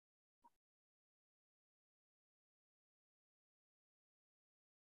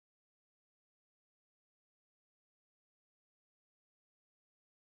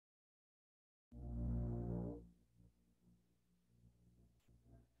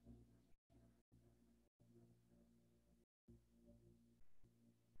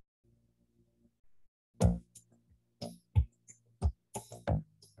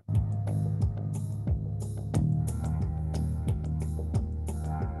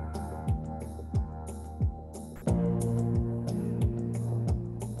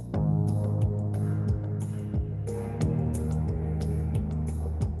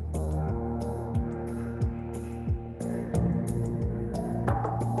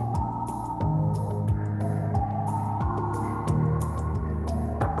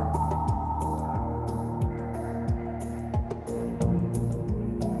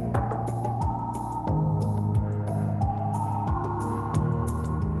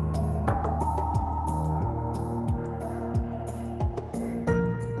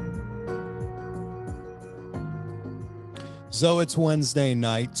So it's Wednesday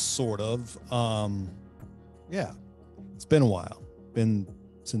night, sort of. Yeah, it's been a while. Been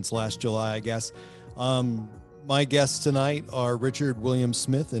since last July, I guess. My guests tonight are Richard William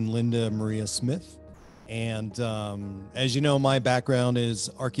Smith and Linda Maria Smith. And as you know, my background is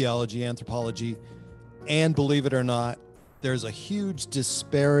archaeology, anthropology, and believe it or not, there's a huge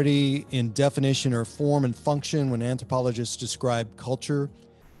disparity in definition or form and function when anthropologists describe culture,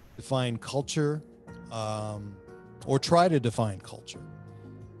 define culture, or try to define culture.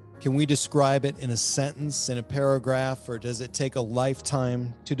 Can we describe it in a sentence, in a paragraph, or does it take a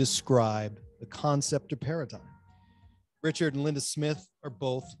lifetime to describe the concept or paradigm? Richard and Linda Smith are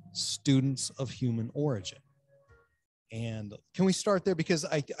both students of human origin. And can we start there? Because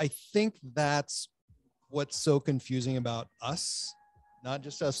I think that's what's so confusing about us, not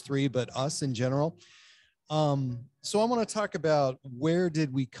just us three, but us in general. So I want to talk about where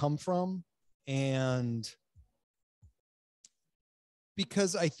did we come from, and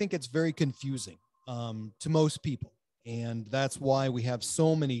because I think it's very confusing to most people. And that's why we have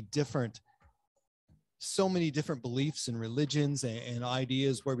so many different beliefs and religions and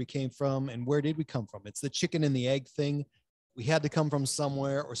ideas where we came from and where did we come from. It's the chicken and the egg thing. We had to come from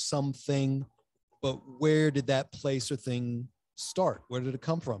somewhere or something, but where did that place or thing start? Where did it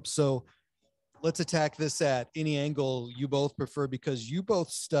come from? So let's attack this at any angle you both prefer, because you both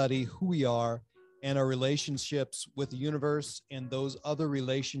study who we are and our relationships with the universe and those other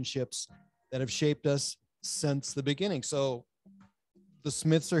relationships that have shaped us since the beginning. So the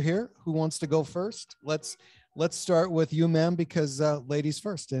Smiths are here. Who wants to go first? Let's start with you, ma'am, because ladies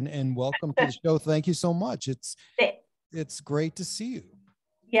first, and welcome to the show. Thank you so much. It's great to see you.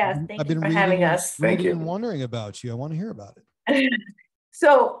 Yes, thank you for having us. Reading and wondering about you. I want to hear about it.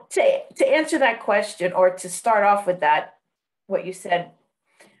 So to answer that question, or to start off with that, what you said,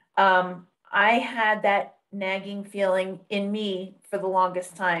 I had that nagging feeling in me for the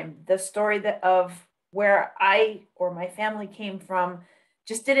longest time. The story of where I or my family came from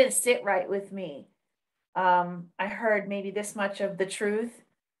just didn't sit right with me. I heard maybe this much of the truth,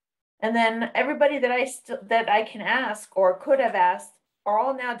 and then everybody that I can ask or could have asked are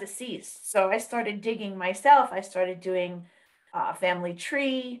all now deceased. So I started digging myself. I started doing a family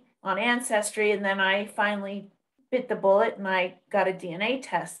tree on Ancestry, and then I finally bit the bullet and I got a DNA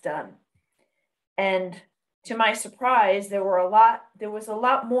test done. And to my surprise, there was a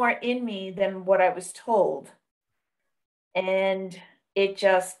lot more in me than what I was told. And it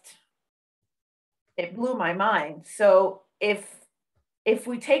blew my mind. So if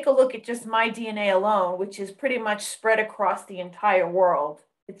we take a look at just my DNA alone, which is pretty much spread across the entire world,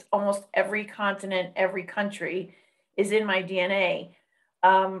 it's almost every continent, every country is in my DNA.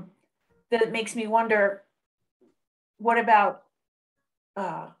 That makes me wonder, what about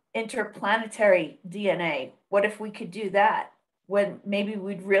interplanetary DNA? What if we could do that? When maybe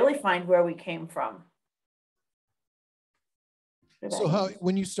we'd really find where we came from. So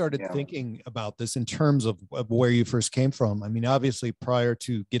when you started thinking about this in terms of where you first came from, I mean, obviously prior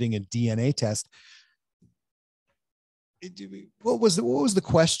to getting a DNA test, what was the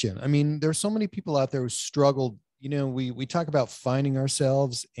question? I mean, there's so many people out there who struggled. You know, we talk about finding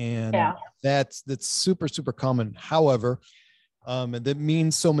ourselves, and that's super, super common. However, that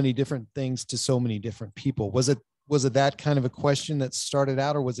means so many different things to so many different people. Was it that kind of a question that started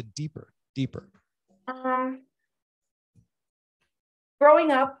out, or was it deeper?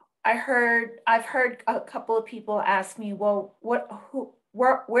 Growing up, I've heard a couple of people ask me, well, where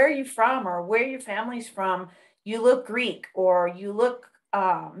are you from, or where your family's from? You look Greek, or you look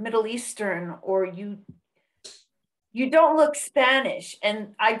Middle Eastern, or you don't look Spanish.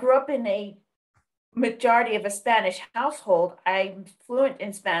 And I grew up in a majority of a Spanish household. I'm fluent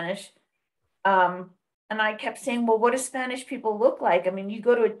in Spanish. And I kept saying, well, what do Spanish people look like? I mean, you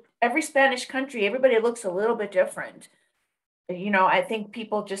go to every Spanish country, everybody looks a little bit different. You know, I think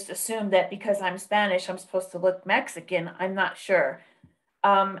people just assume that because I'm Spanish, I'm supposed to look Mexican. I'm not sure.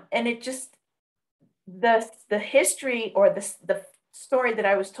 And it just, the history or the story that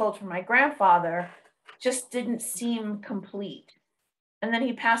I was told from my grandfather just didn't seem complete. And then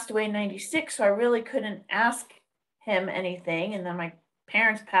he passed away in 96, so I really couldn't ask him anything. And then my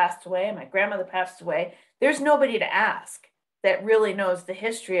parents passed away, and my grandmother passed away. There's nobody to ask that really knows the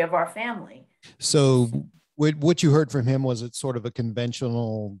history of our family. So what you heard from him, was it sort of a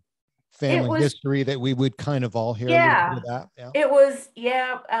conventional family history that we would kind of all hear? Yeah, a little bit of that? It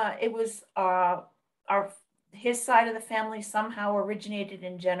was his side of the family somehow originated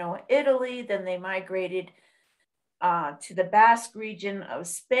in Genoa, Italy. Then they migrated to the Basque region of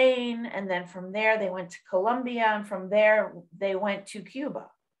Spain, and then from there they went to Colombia, and from there they went to Cuba,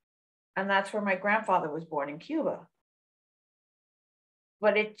 and that's where my grandfather was born, in Cuba.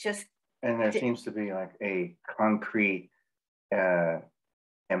 but it just, And there seems to be like a concrete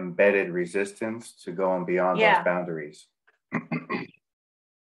embedded resistance to going beyond those boundaries.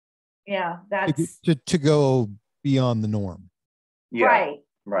 Yeah, that's to go beyond the norm. Yeah,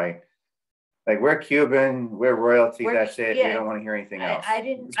 right. Like, we're Cuban, we're royalty, that's it. Yeah, we don't want to hear anything else.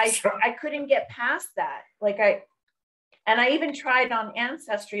 I couldn't get past that. Like, I even tried on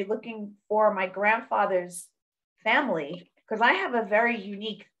Ancestry looking for my grandfather's family, because I have a very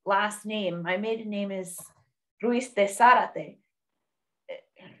unique last name. My maiden name is Ruiz de Zárate.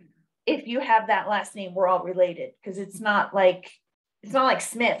 If you have that last name, we're all related, because it's not like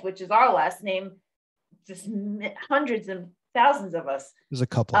Smith, which is our last name. Just hundreds and thousands of us. There's a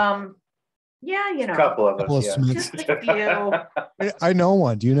couple. Yeah, you know, a couple of us, yeah. Just a few. I know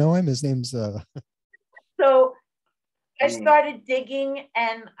one. Do you know him? His name's So I started digging,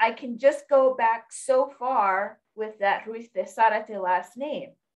 and I can just go back so far with that Ruiz de Zárate last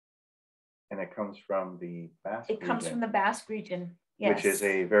name. And it comes from the Basque region. It comes from the Basque region, yes. Which is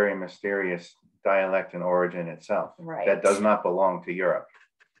a very mysterious dialect and origin itself. Right. That does not belong to Europe.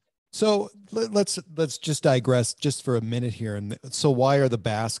 So let's just digress just for a minute here. And so why are the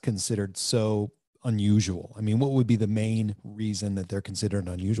Basque considered so unusual? I mean, what would be the main reason that they're considered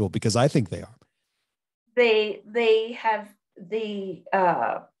unusual? Because I think they are. They have the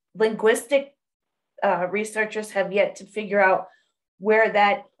linguistic researchers have yet to figure out where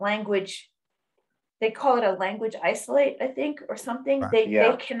that language, they call it a language isolate, I think, or something. Right.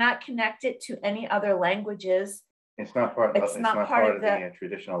 They cannot connect it to any other languages. It's not part of the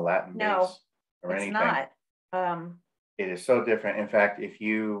traditional Latin base or anything. It's not. It is so different. In fact, if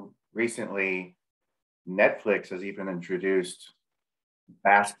you recently, Netflix has even introduced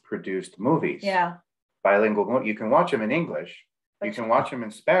Basque-produced movies. Yeah. Bilingual. You can watch them in English. You can watch them in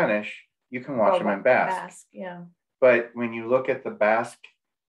Spanish. You can watch them in Basque. Yeah. But when you look at the Basque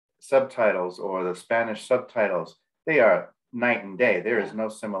subtitles or the Spanish subtitles, they are night and day. There is no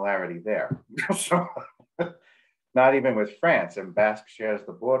similarity there. So, not even with France, and Basque shares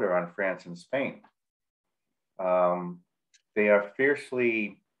the border on France and Spain. They are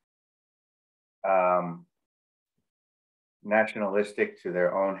fiercely nationalistic to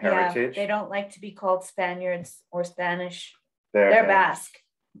their own heritage. They don't like to be called Spaniards or Spanish. They're Basque.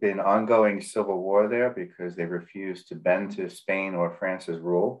 Been ongoing civil war there because they refuse to bend to Spain or France's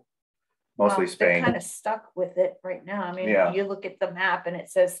rule. Mostly Spain. They're kind of stuck with it right now. I mean, you look at the map and it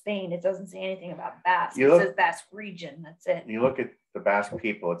says Spain. It doesn't say anything about Basque. It says Basque region. That's it. You look at the Basque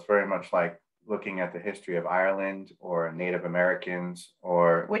people, it's very much like looking at the history of Ireland or Native Americans,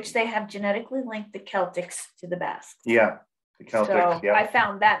 or which they have genetically linked the Celtics to the Basques. Yeah, the Celtics. So I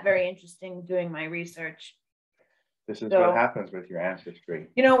found that very interesting doing my research. This is what happens with your ancestry.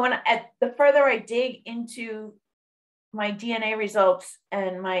 You know, the further I dig into my DNA results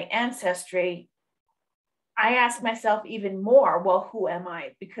and my ancestry, I ask myself even more, well, who am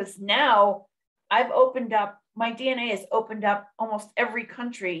I? Because now I've opened up, my DNA has opened up almost every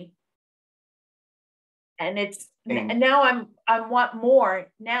country. And now I want more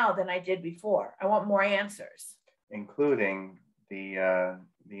now than I did before. I want more answers. Including the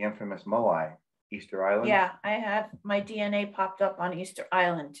infamous Moai, Easter Island. Yeah, I have my DNA popped up on Easter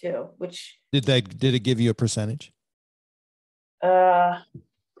Island too, which did it give you a percentage?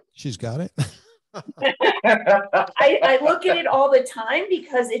 She's got it. I look at it all the time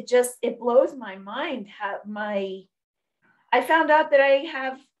because it blows my mind. I found out that I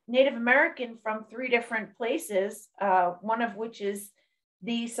have Native American from 3 different places, one of which is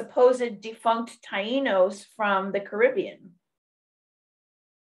the supposed defunct Tainos from the Caribbean.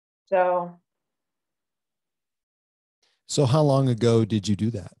 So how long ago did you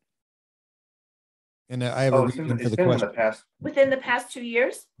do that? And I have a reason for the question. Within the past 2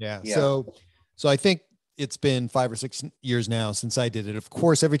 years. Yeah. So I think it's been 5 or 6 years now since I did it. Of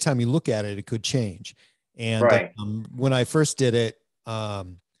course, every time you look at it, it could change. And when I first did it,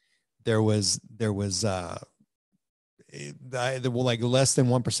 there was like less than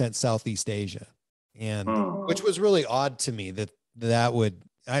 1% Southeast Asia, and which was really odd to me that would,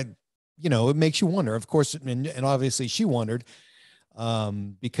 it makes you wonder, of course, and obviously she wondered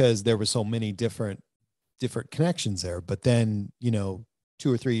because there were so many different connections there. But then, 2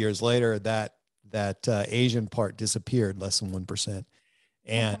 or 3 years later, that Asian part disappeared, less than 1%.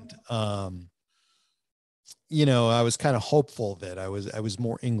 And, I was kind of hopeful that I was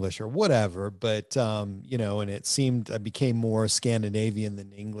more English or whatever, but, and it seemed I became more Scandinavian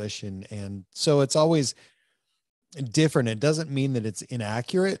than English. And so it's always different. It doesn't mean that it's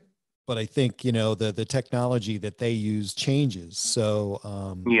inaccurate, but I think, the technology that they use changes. So,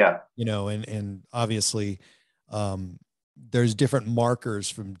 and obviously, there's different markers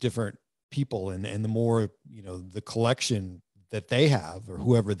from different people, and the more, the collection that they have, or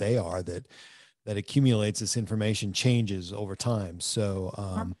whoever they are, that accumulates this information, changes over time. So,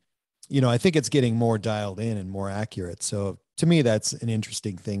 I think it's getting more dialed in and more accurate. So to me, that's an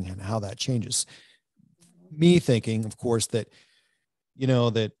interesting thing, and how that changes. Me thinking, of course, that,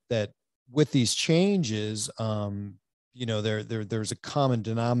 that with these changes, there's a common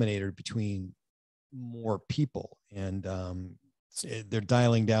denominator between more people, and they're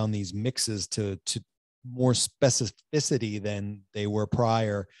dialing down these mixes to more specificity than they were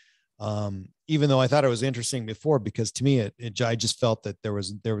prior. Even though I thought it was interesting before, because to me, I just felt that there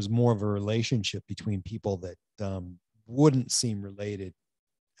was more of a relationship between people that wouldn't seem related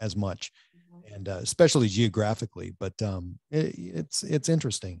as much, and especially geographically. But it's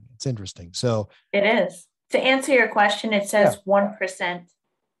interesting. It's interesting. So it is. To answer your question, it says 1%.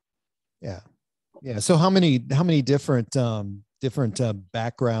 Yeah. Yeah. So how many different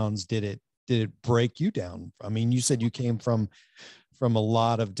backgrounds did it break you down? I mean, you said you came from a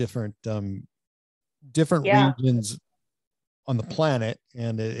lot of different regions on the planet,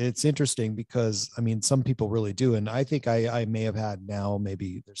 and it's interesting because, I mean, some people really do, and I think I may have had, now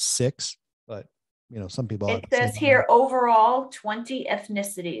maybe there's 6, but some people. It says here overall 20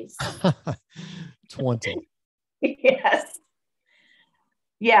 ethnicities. 20. Yes.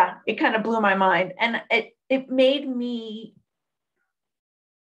 Yeah, it kind of blew my mind, and it made me.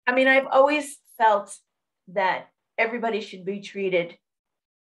 I mean, I've always felt that everybody should be treated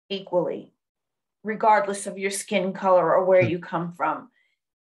equally, regardless of your skin color or where you come from.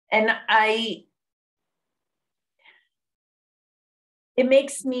 And it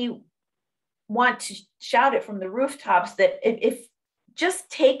makes me want to shout it from the rooftops that if just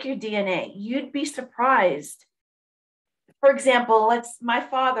take your DNA, you'd be surprised. For example, my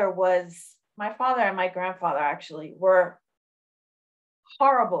father and my grandfather actually were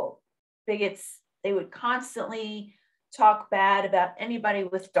horrible bigots. They would constantly talk bad about anybody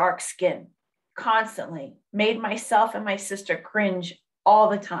with dark skin, constantly. Made myself and my sister cringe all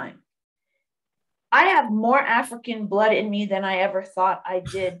the time. I have more African blood in me than I ever thought I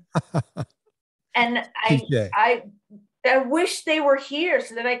did. And I wish they were here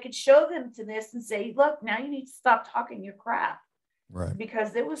so that I could show them to this and say, look, now you need to stop talking your crap. Right.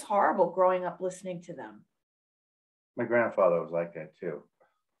 Because it was horrible growing up listening to them. My grandfather was like that too.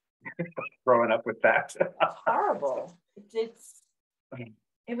 Growing up with that. Horrible.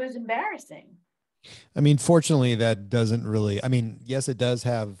 It was embarrassing. I mean, fortunately, that doesn't really, I mean, yes, it does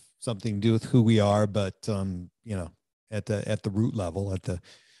have something to do with who we are, but, at the root level, at the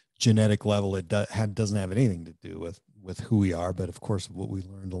genetic level, it doesn't have anything to do with who we are, but of course, what we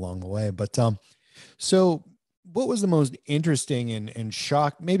learned along the way. But, so what was the most interesting and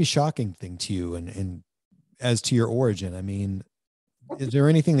maybe shocking thing to you, and as to your origin? I mean, is there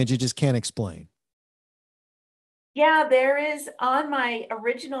anything that you just can't explain? Yeah, there is. On my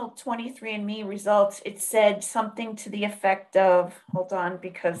original 23andMe results, it said something to the effect of, hold on,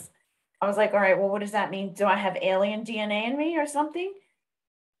 because I was like, all right, well, what does that mean? Do I have alien DNA in me or something?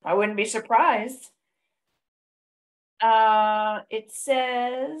 I wouldn't be surprised. It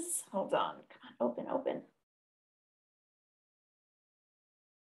says, hold on, come on, open.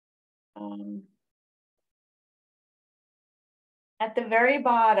 At the very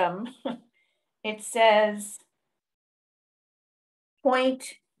bottom, it says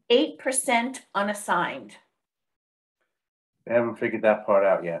 0.8% unassigned. They haven't figured that part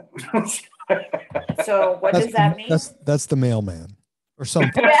out yet. So what does that mean? That's the mailman or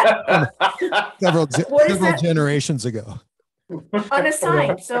something. several generations ago.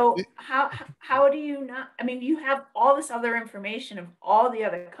 Unassigned. So how do you not? I mean, you have all this other information of all the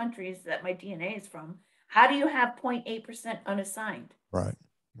other countries that my DNA is from. How do you have 0.8% unassigned? Right.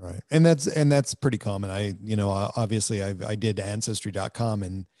 And that's pretty common. Obviously I did ancestry.com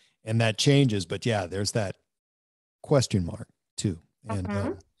and that changes, but yeah, there's that question mark too.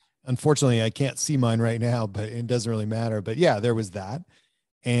 And unfortunately I can't see mine right now, but it doesn't really matter. But yeah, there was that.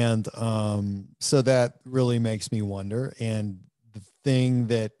 And so that really makes me wonder. And the thing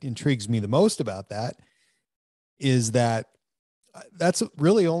that intrigues me the most about that is that that's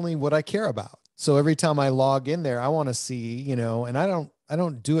really only what I care about. So every time I log in there, I want to see, and I don't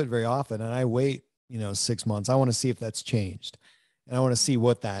do it very often, and I wait, 6 months. I want to see if that's changed, and I want to see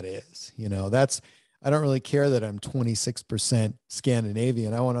what that is. I don't really care that I'm 26%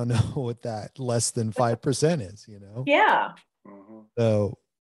 Scandinavian. I want to know what that less than 5% is, Yeah. So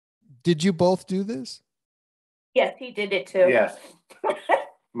did you both do this? Yes, he did it too. Yes.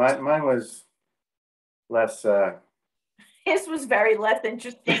 Mine was less his was very less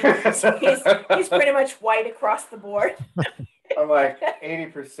interesting. He's pretty much white across the board. I'm like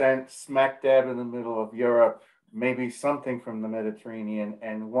 80% smack dab in the middle of Europe, maybe something from the Mediterranean,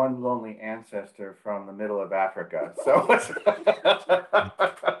 and one lonely ancestor from the middle of Africa. So,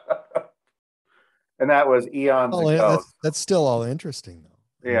 and that was eons ago. That's still all interesting, though.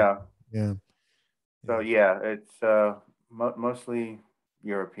 Yeah. Yeah. So yeah, it's mostly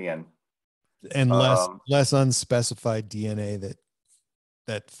European and less unspecified DNA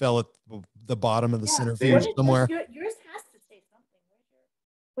that fell at the bottom of the centrifuge somewhere. Yours has to say something.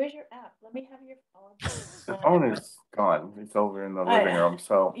 Where's your app? Let me have your phone. The phone is gone. It's over in the living room.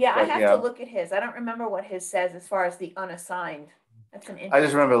 So yeah, I have to look at his. I don't remember what his says as far as the unassigned. That's an interesting. I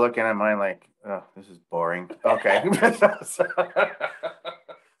just remember looking at mine like, oh, this is boring. Okay.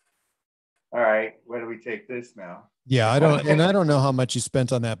 All right, where do we take this now? Yeah, I don't know how much you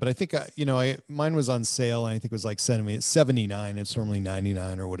spent on that, but I think mine was on sale, and I think it was like $79. It's normally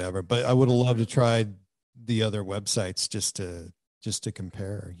 $99 or whatever. But I would have loved to try the other websites just to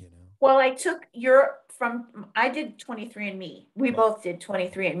compare. Well, I took I did 23andMe. We both did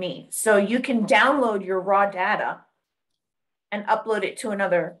 23andMe, so you can download your raw data and upload it to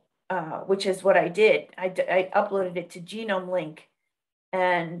another, which is what I did. I uploaded it to Genome Link,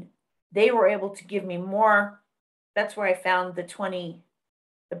 and they were able to give me more. That's where I found the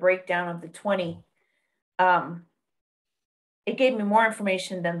breakdown of the 20. It gave me more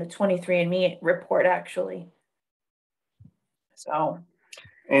information than the 23andMe report, actually. So.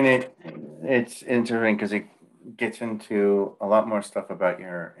 And it's interesting because it gets into a lot more stuff about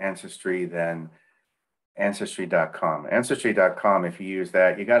your ancestry than Ancestry.com. Ancestry.com, if you use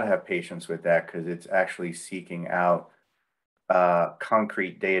that, you got to have patience with that because it's actually seeking out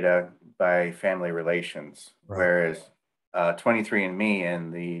concrete data by family relations, right. Whereas 23andMe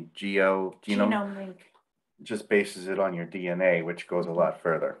and the genome link just bases it on your DNA, which goes a lot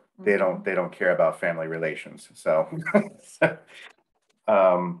further. Mm-hmm. They don't care about family relations. So,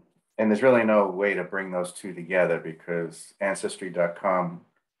 and there's really no way to bring those two together because Ancestry.com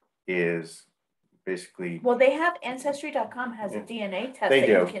is basically. Well, they have Ancestry.com has a DNA test that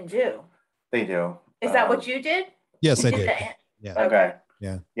you can do. They do. Is that what you did? Yes, I did. Yeah. Okay.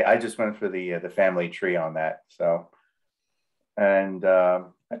 Yeah. Yeah, I just went for the family tree on that. So, and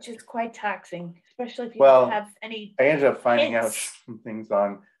which is quite taxing, especially if you don't have any. I ended up finding out some things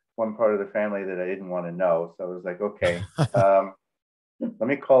on one part of the family that I didn't want to know. So I was like, okay, let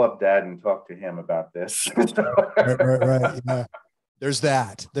me call up Dad and talk to him about this. Right. Yeah. There's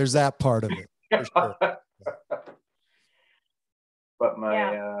that part of it. For sure. Yeah. But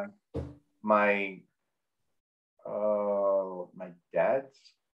my dad's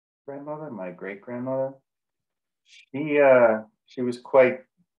grandmother, my great grandmother, she was quite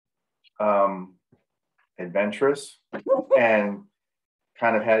adventurous and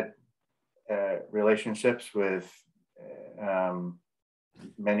kind of had relationships with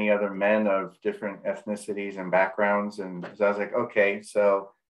many other men of different ethnicities and backgrounds. And so I was like, okay,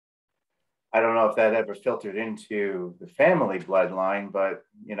 so I don't know if that ever filtered into the family bloodline, but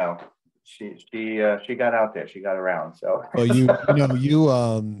she got out there, she got around. So well,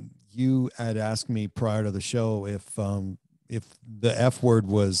 you had asked me prior to the show if the F word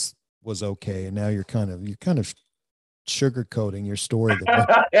was okay, and now you're kind of sugarcoating your story.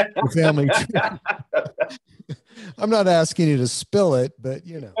 Your family. I'm not asking you to spill it, but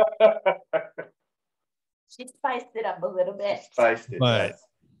she spiced it up a little bit. Spiced it, but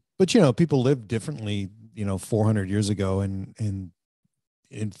people lived differently, 400 years ago, and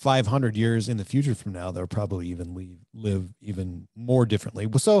in 500 years in the future from now, they'll probably even live even more differently.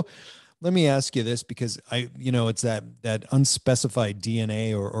 So let me ask you this, because it's that unspecified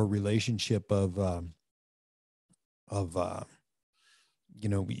DNA or relationship of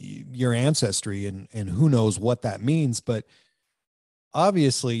your ancestry and who knows what that means. But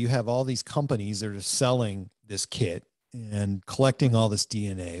obviously you have all these companies that are selling this kit and collecting all this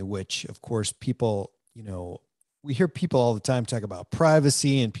DNA, which of course people, we hear people all the time talk about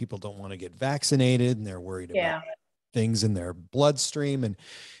privacy, and people don't want to get vaccinated, and they're worried about things in their bloodstream and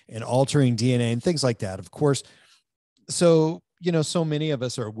altering DNA and things like that. Of course. So, so many of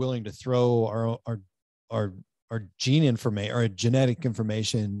us are willing to throw our gene information or genetic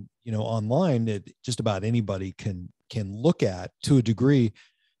information, online that just about anybody can look at to a degree.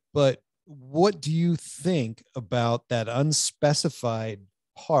 But what do you think about that unspecified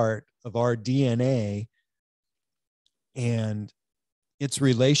part of our DNA and its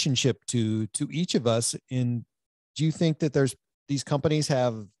relationship to each of us? And do you think that these companies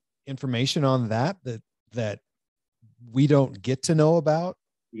have information on that we don't get to know about?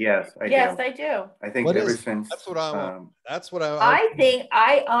 Yes, I Yes, do. I do. I think What ever is, since, that's what I want. That's what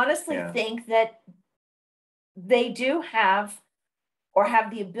I honestly Yeah. think that they do have or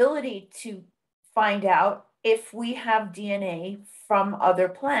have the ability to find out if we have DNA from other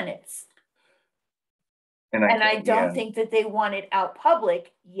planets. and And I think, don't yeah, think that they want it out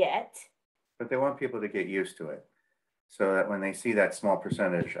public yet. but they want people to get used to it so that when they see that small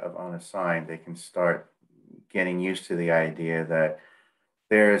percentage of unassigned, they can start getting used to the idea that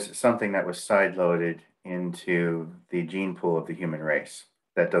there's something that was sideloaded into the gene pool of the human race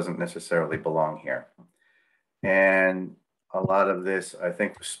that doesn't necessarily belong here. And a lot of this, I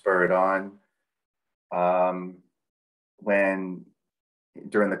think, was spurred on when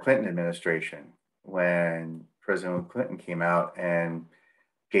during the Clinton administration, when President Clinton came out and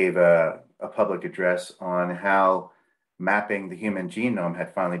gave a public address on how mapping the human genome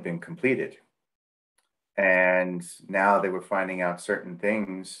had finally been completed. And now they were finding out certain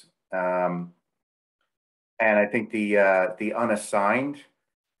things. And I think the unassigned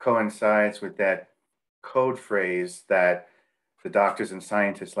coincides with that code phrase that the doctors and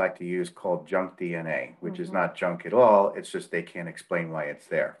scientists like to use called junk DNA, which is not junk at all. It's just they can't explain why it's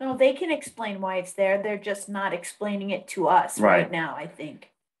there. No, they can explain why it's there. They're just not explaining it to us right now, I think.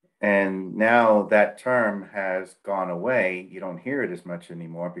 And now that term has gone away. You don't hear it as much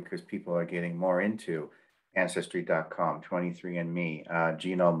anymore because people are getting more into Ancestry.com, 23andMe,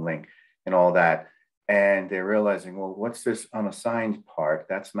 Genome Link, and all that. And they're realizing, well, what's this unassigned part?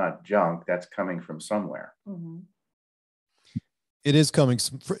 That's not junk. That's coming from somewhere. it is coming.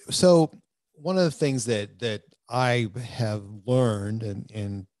 So one of the things that I have learned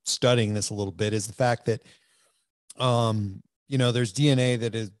in studying this a little bit is the fact that, there's DNA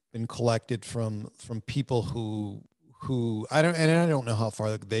that has been collected from people who I don't know how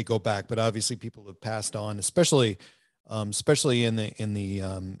far they go back, but obviously people have passed on, especially in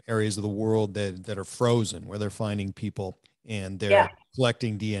the areas of the world that are frozen, where they're finding people and they're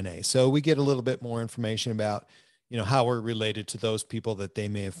collecting DNA. So we get a little bit more information about, how we're related to those people that they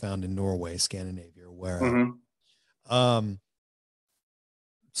may have found in Norway, Scandinavia, or wherever.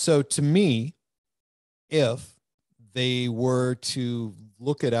 So to me, if they were to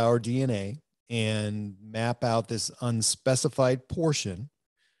look at our DNA and map out this unspecified portion,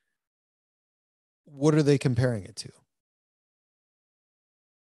 what are they comparing it to?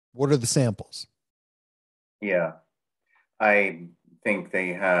 What are the samples? Yeah, I think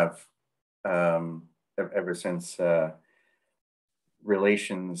they have, ever since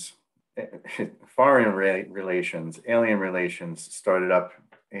relations, foreign relations, alien relations started up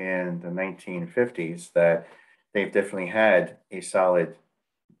in the 1950s, that they've definitely had a solid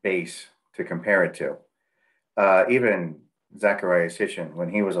base to compare it to. Even Zacharias Hitchin, when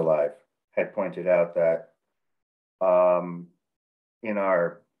he was alive, had pointed out that in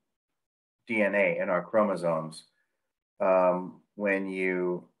our DNA, in our chromosomes, when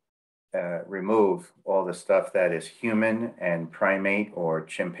you remove all the stuff that is human and primate or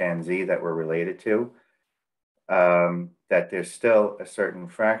chimpanzee that we're related to, that there's still a certain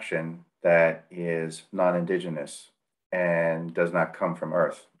fraction that is non-indigenous and does not come from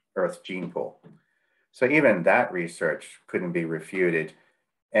Earth's gene pool. So even that research couldn't be refuted.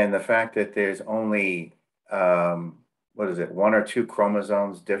 And the fact that there's only, what is it, 1 or 2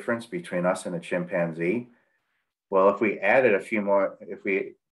 chromosomes difference between us and a chimpanzee. Well, if we added a few more, if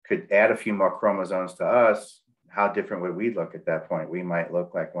we could add a few more chromosomes to us, how different would we look at that point? We might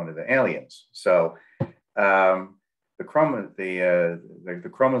look like one of the aliens. So the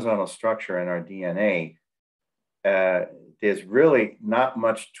chromosomal structure in our DNA, there's really not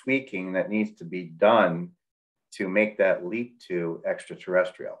much tweaking that needs to be done to make that leap to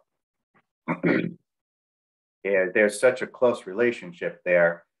extraterrestrial. There's such a close relationship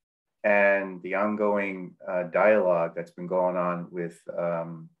there, and the ongoing dialogue that's been going on with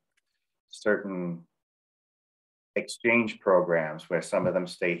certain exchange programs where some of them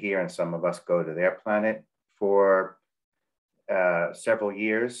stay here and some of us go to their planet for several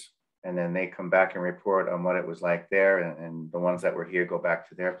years, and then they come back and report on what it was like there, and the ones that were here go back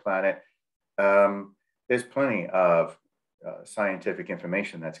to their planet. There's plenty of scientific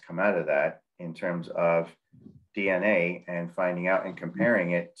information that's come out of that in terms of DNA and finding out and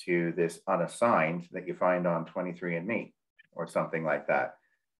comparing it to this unassigned that you find on 23andMe or something like that.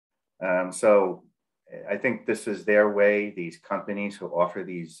 So I think this is their way, these companies who offer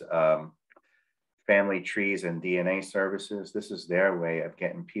these family trees and DNA services, this is their way of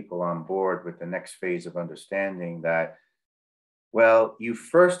getting people on board with the next phase of understanding that, well, you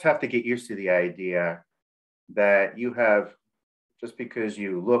first have to get used to the idea that you have, just because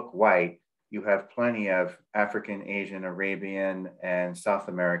you look white, you have plenty of African, Asian, Arabian, and South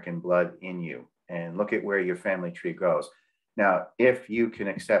American blood in you. And look at where your family tree goes. Now, if you can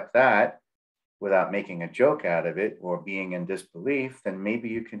accept that without making a joke out of it or being in disbelief, then maybe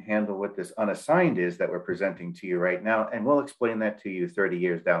you can handle what this unassigned is that we're presenting to you right now. And we'll explain that to you 30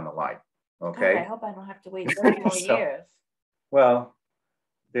 years down the line. Okay. God, I hope I don't have to wait 30 more years. Well,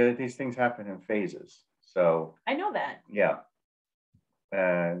 these things happen in phases. So I know that. yeah.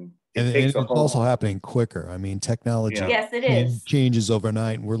 And it's also happening quicker. I mean, technology Yes, it is. changes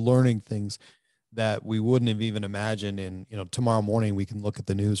overnight, and we're learning things that we wouldn't have even imagined. And, you know, tomorrow morning we can look at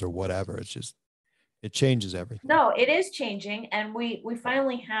the news or whatever. It's just, it changes everything. No, it is changing. And we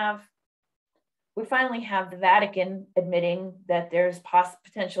finally have the Vatican admitting that there's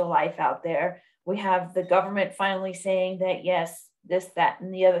potential life out there. We have the government finally saying that, yes, this, that,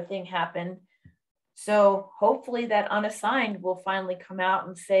 and the other thing happened. So hopefully that unassigned will finally come out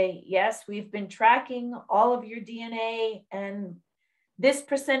and say, yes, we've been tracking all of your DNA, and this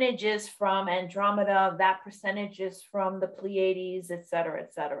percentage is from Andromeda, that percentage is from the Pleiades, et cetera,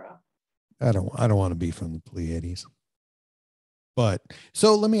 et cetera. I don't want to be from the Pleiades. But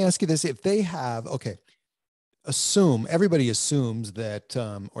so let me ask you this. If they have, okay, everybody assumes that,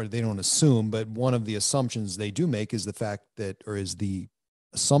 or they don't assume, but one of the assumptions they do make is the fact that, or is the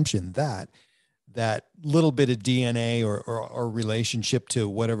assumption that little bit of DNA or relationship to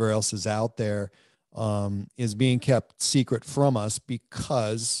whatever else is out there is being kept secret from us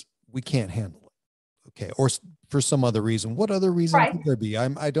because we can't handle it. Okay. Or for some other reason. What other reason could there be?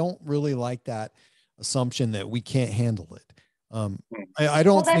 I don't really like that assumption that we can't handle it. I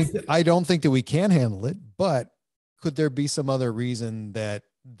don't think that we can handle it, but could there be some other reason that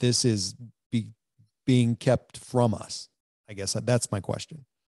this is being kept from us? I guess that's my question.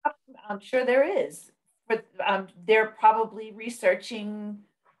 I'm sure there is, but they're probably researching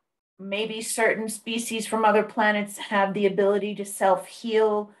maybe certain species from other planets have the ability to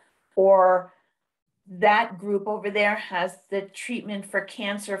self-heal, or that group over there has the treatment for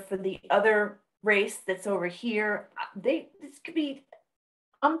cancer for the other race that's over here. This could be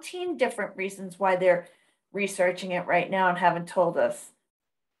umpteen different reasons why they're researching it right now and haven't told us.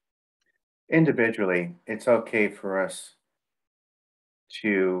 Individually, it's okay for us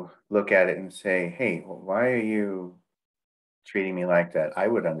to look at it and say, hey, why are you treating me like that? I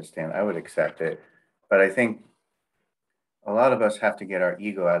would understand, I would accept it. But I think a lot of us have to get our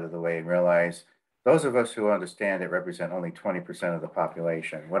ego out of the way and realize those of us who understand it represent only 20% of the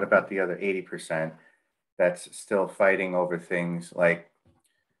population. What about the other 80% that's still fighting over things like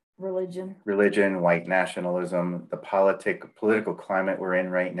religion, white nationalism, the political climate we're in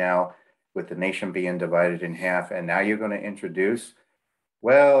right now, with the nation being divided in half? And now you're going to introduce,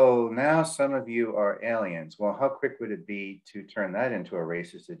 well, now some of you are aliens. Well, how quick would it be to turn that into a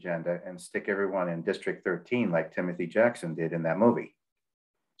racist agenda and stick everyone in District 13 like Timothy Jackson did in that movie?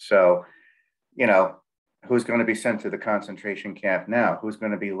 So, you know, who's going to be sent to the concentration camp now? Who's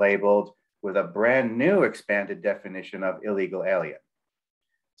going to be labeled with a brand new expanded definition of illegal alien?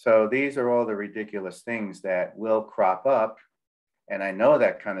 So these are all the ridiculous things that will crop up. And I know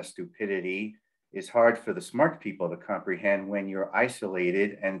that kind of stupidity is hard for the smart people to comprehend when you're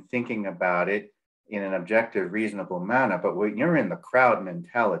isolated and thinking about it in an objective, reasonable manner. But when you're in the crowd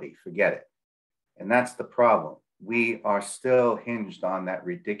mentality, forget it. And that's the problem. We are still hinged on that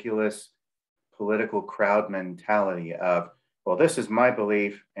ridiculous political crowd mentality of, well, this is my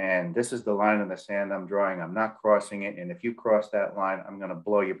belief and this is the line in the sand I'm drawing. I'm not crossing it. And if you cross that line, I'm going to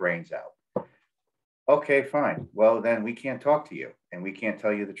blow your brains out. Okay, fine. Well, then we can't talk to you and we can't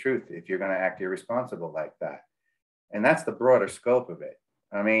tell you the truth if you're going to act irresponsible like that. And that's the broader scope of it.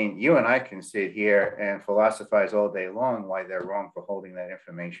 I mean, you and I can sit here and philosophize all day long why they're wrong for holding that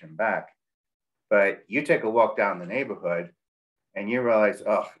information back. But you take a walk down the neighborhood and you realize,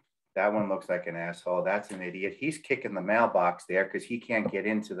 oh, that one looks like an asshole. That's an idiot. He's kicking the mailbox there because he can't get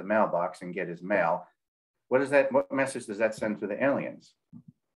into the mailbox and get his mail. What message does that send to the aliens?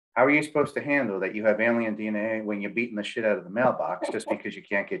 How are you supposed to handle that you have alien DNA when you're beating the shit out of the mailbox just because you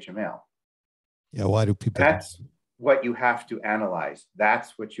can't get your mail? Yeah, why do people? That's what you have to analyze.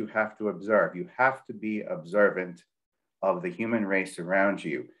 That's what you have to observe. You have to be observant of the human race around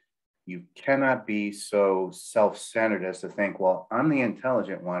you. You cannot be so self-centered as to think, well, I'm the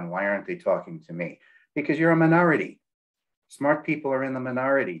intelligent one. Why aren't they talking to me? Because you're a minority. Smart people are in the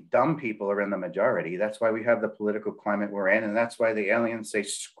minority. Dumb people are in the majority. That's why we have the political climate we're in. And that's why the aliens say,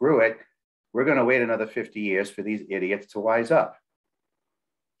 screw it. We're going to wait another 50 years for these idiots to wise up.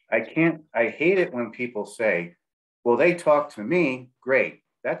 I hate it when people say, well, they talk to me. Great.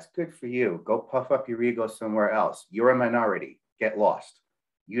 That's good for you. Go puff up your ego somewhere else. You're a minority. Get lost.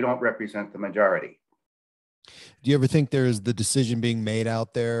 You don't represent the majority. Do you ever think there's the decision being made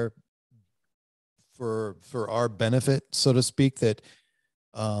out there for our benefit, so to speak, that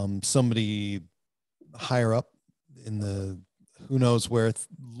somebody higher up in the who knows where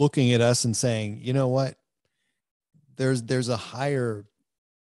looking at us and saying, you know what, there's a higher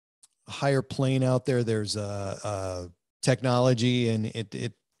plane out there. There's a technology, and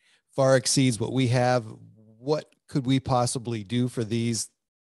it far exceeds what we have. What could we possibly do for these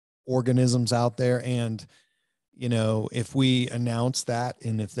organisms out there? And you know, if we announce that,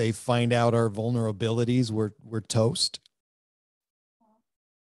 and if they find out our vulnerabilities, we're toast.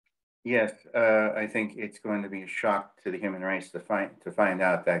 Yes, I think it's going to be a shock to the human race to find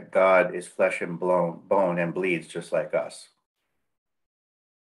out that God is flesh and bone and bleeds just like us.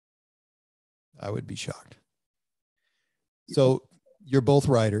 I would be shocked. So you're both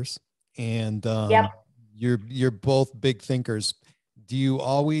writers, and Yep. you're both big thinkers. Do you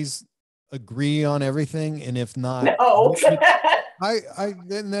always agree on everything? And if not, No.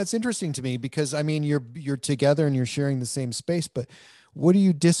 and that's interesting to me, because I mean, you're together and you're sharing the same space, but what do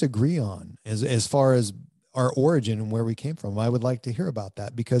you disagree on as far as our origin and where we came from? I would like to hear about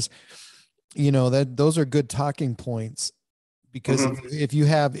that, because you know that those are good talking points, because if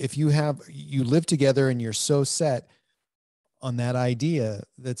you live together and you're so set on that idea,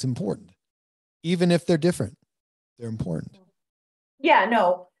 that's important. Even if they're different, they're important. Yeah,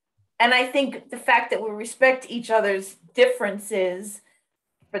 no. And I think the fact that we respect each other's differences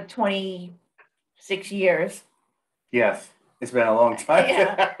for 26 years. Yes, it's been a long time.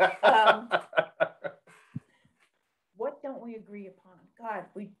 Yeah. What don't we agree upon? God,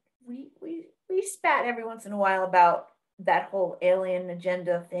 we spat every once in a while about that whole alien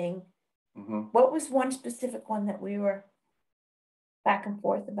agenda thing. What was one specific one that we were back and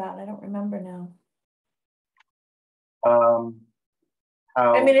forth about? I don't remember now.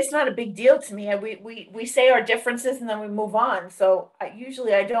 I mean, it's not a big deal to me. We say our differences and then we move on. So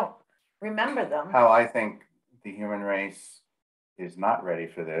usually I don't remember them. How I think the human race is not ready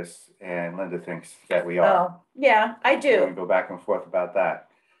for this, and Linda thinks that we are. Oh, yeah, I do. We go back and forth about that.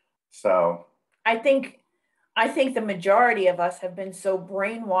 So I think the majority of us have been so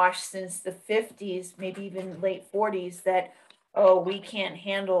brainwashed since the 50s, maybe even late 40s, that we can't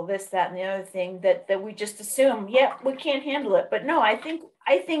handle this, that, and the other thing, that we just assume, yeah, we can't handle it. But no, I think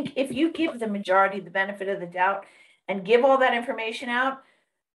if you give the majority the benefit of the doubt and give all that information out,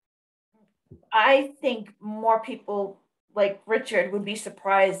 I think more people like Richard would be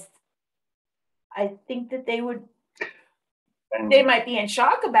surprised. I think that they might be in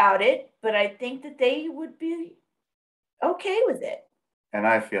shock about it, but I think that they would be okay with it. And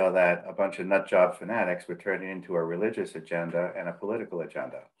I feel that a bunch of nutjob fanatics would turn it into a religious agenda and a political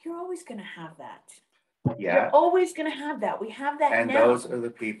agenda. You're always going to have that. Yeah. You're always going to have that. We have that and now. Those are the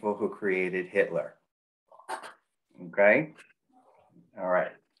people who created Hitler. Okay? All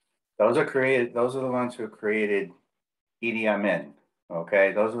right. Those are the ones who created Idi Amin.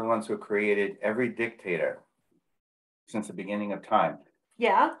 Okay? Those are the ones who created every dictator since the beginning of time.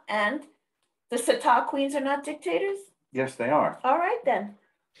 Yeah, and the Sata queens are not dictators? Yes, they are. All right, then.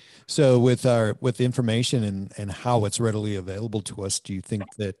 So with information and how it's readily available to us, do you think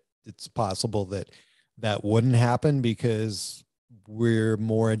that it's possible that wouldn't happen because we're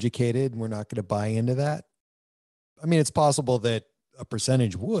more educated and we're not going to buy into that? I mean, it's possible that a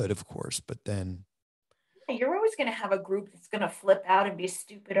percentage would, of course, but then you're always going to have a group that's going to flip out and be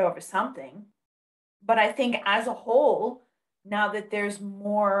stupid over something. But I think as a whole, now that there's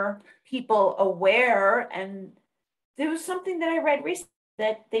more people aware, and there was something that I read recently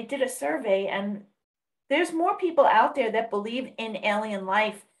that they did a survey, and there's more people out there that believe in alien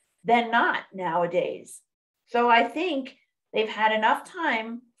life than not nowadays. So I think they've had enough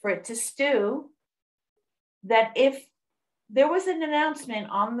time for it to stew, that if there was an announcement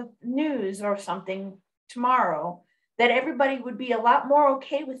on the news or something tomorrow, that everybody would be a lot more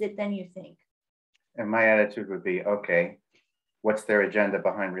okay with it than you think. And my attitude would be, okay, what's their agenda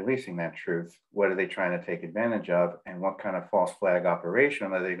behind releasing that truth? What are they trying to take advantage of? And what kind of false flag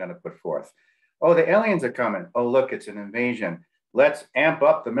operation are they going to put forth? Oh, the aliens are coming. Oh, look, it's an invasion. Let's amp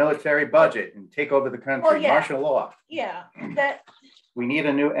up the military budget and take over the country. Well, yeah. Martial law. Yeah, that. We need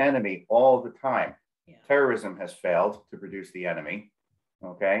a new enemy all the time. Yeah. Terrorism has failed to produce the enemy.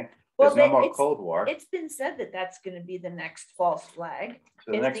 Okay. Well, there's no more Cold War. It's been said that that's going to be the next false flag.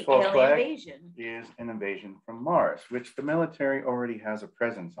 So the next false flag is an invasion from Mars, which the military already has a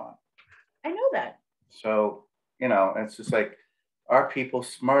presence on. I know that. So, it's just like, are people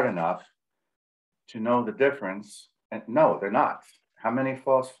smart enough to know the difference? And no, they're not. how many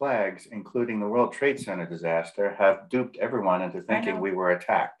false flags, including the World Trade Center disaster, have duped everyone into thinking we were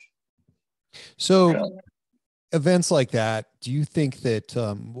attacked? So events like that, do you think that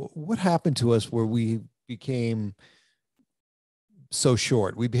what happened to us where we became so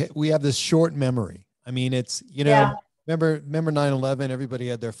short? We have this short memory. I mean, it's, you know, remember 9/11, everybody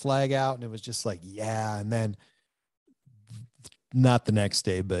had their flag out and it was just like, yeah. And then not the next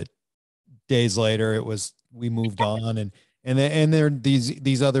day, but days later, it was, we moved on. And there are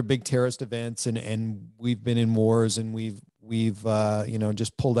these other big terrorist events, and we've been in wars, and we've you know,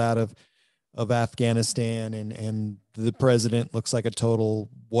 just pulled out of Afghanistan, and the president looks like a total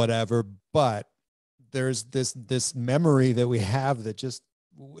whatever, but there's this memory that we have that just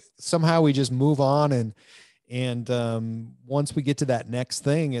somehow we just move on, and once we get to that next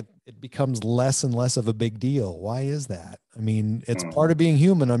thing, it becomes less and less of a big deal. Why is that? I mean, it's part of being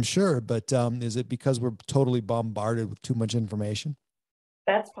human, I'm sure, but is it because we're totally bombarded with too much information?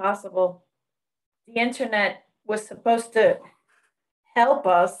 That's possible. The internet was supposed to help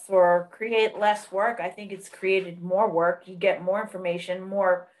us or create less work. I think it's created more work. You get more information,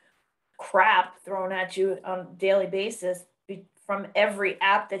 more crap thrown at you on a daily basis from every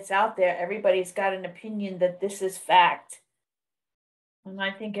app that's out there. Everybody's got an opinion that this is fact. And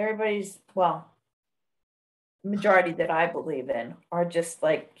I think everybody's, well, the majority that I believe in are just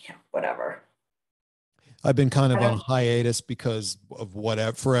like, yeah, whatever. I've been kind of on hiatus because of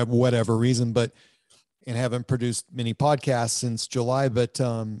whatever, for whatever reason, but, and haven't produced many podcasts since July. But,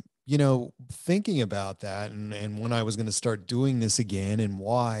 you know, thinking about that and when I was going to start doing this again and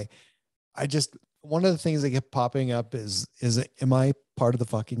why, one of the things that kept popping up is, am I part of the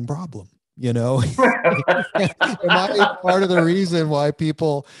fucking problem? You know, am I part of the reason why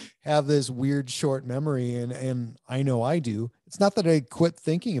people have this weird short memory? And I know I do. It's not that I quit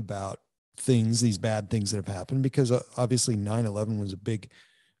thinking about these bad things that have happened, because obviously 9/11 was a big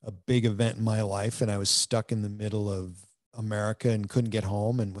event in my life, and I was stuck in the middle of America and couldn't get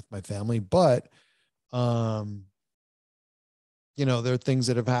home and with my family. But, you know, there are things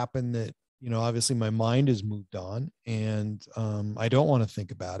that have happened that, you know, obviously my mind has moved on, and I don't want to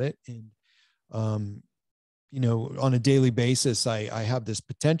think about it. And, you know, on a daily basis, I have this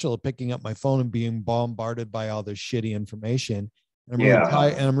potential of picking up my phone and being bombarded by all this shitty information. And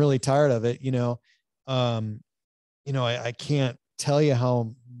I'm really tired of it. You know, I can't tell you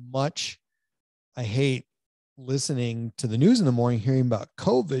how much I hate listening to the news in the morning, hearing about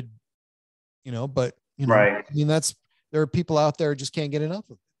COVID, you know, but, you know, I mean, there are people out there who just can't get enough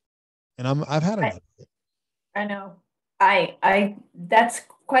of it. And I've had enough of it. I know. That's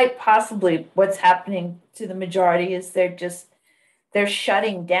quite possibly what's happening to the majority, is they're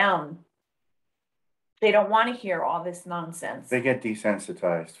shutting down. They don't want to hear all this nonsense. They get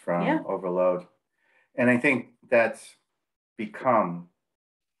desensitized from overload. And I think that's become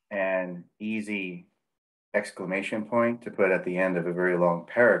an easy exclamation point to put at the end of a very long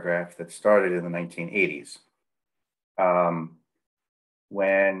paragraph that started in the 1980s.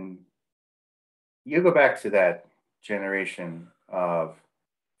 When you go back to that generation of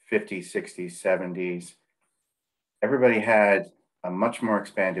 50s, 60s, 70s, everybody had a much more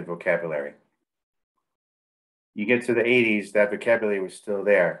expanded vocabulary. You get to the 80s, that vocabulary was still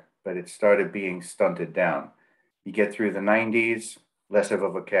there, but it started being stunted down. You get through the 90s, less of a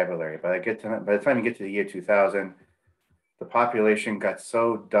vocabulary. By the time you get to the year 2000, the population got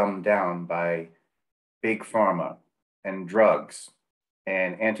so dumbed down by big pharma and drugs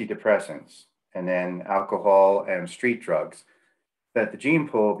and antidepressants and then alcohol and street drugs that the gene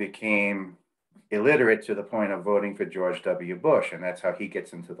pool became illiterate to the point of voting for George W. Bush. And that's how he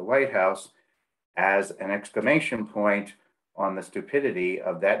gets into the White House, as an exclamation point on the stupidity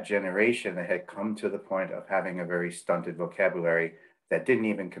of that generation that had come to the point of having a very stunted vocabulary that didn't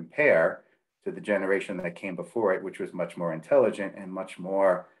even compare to the generation that came before it, which was much more intelligent and much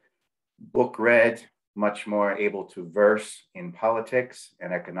more book read, much more able to verse in politics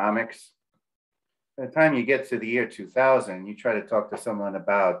and economics. By the time you get to the year 2000, you try to talk to someone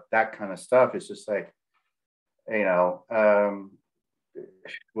about that kind of stuff, it's just like, you know,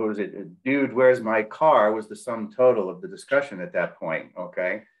 what was it? Dude, where's my car? Was the sum total of the discussion at that point,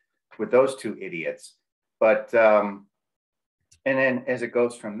 okay, with those two idiots. But, and then as it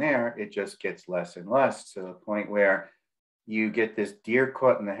goes from there, it just gets less and less, to the point where you get this deer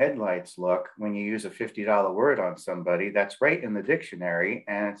caught in the headlights look when you use a $50 word on somebody that's right in the dictionary.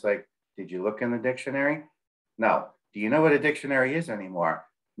 And it's like, did you look in the dictionary? No. Do you know what a dictionary is anymore?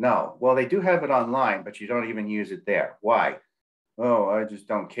 No. Well, they do have it online, but you don't even use it there. Why? oh, I just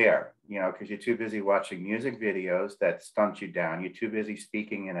don't care, because you're too busy watching music videos that stunt you down. You're too busy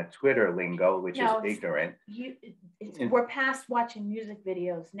speaking in a Twitter lingo, which is ignorant. We're past watching music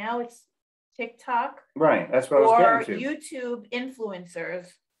videos. Now it's TikTok. Right. That's what I was getting to. Or YouTube influencers,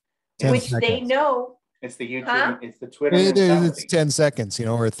 10 which seconds. they know. It's the YouTube, it's the Twitter mentality. It's 10 seconds,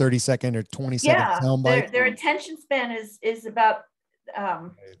 or a 30-second or 20-second soundbite. Their attention span is about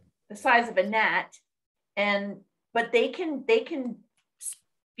the size of a gnat, but they can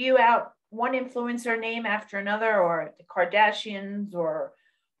spew out one influencer name after another, or the Kardashians or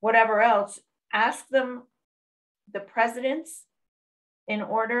whatever else. Ask them the presidents in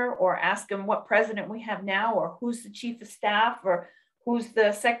order, or ask them what president we have now, or who's the chief of staff, or who's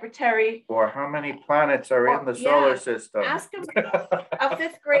the secretary, or how many planets are in the solar system. Ask them a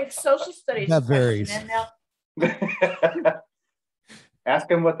fifth grade social studies that varies. And they'll ask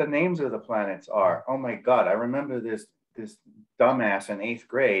them what the names of the planets are. Oh my God, I remember this dumbass in 8th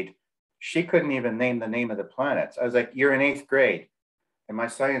grade. She couldn't even name the name of the planets. I was like, you're in 8th grade. And my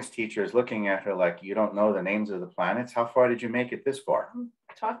science teacher is looking at her like, you don't know the names of the planets? How far did you make it this far? I'm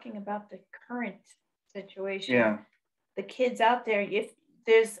talking about the current situation. Yeah. The kids out there, if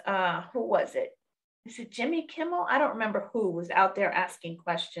there's, who was it? Is it Jimmy Kimmel? I don't remember who was out there asking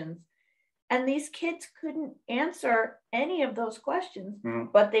questions. And these kids couldn't answer any of those questions,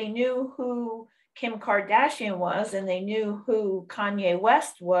 but they knew who Kim Kardashian was, and they knew who Kanye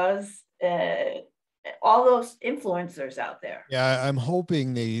West was, all those influencers out there. Yeah, I'm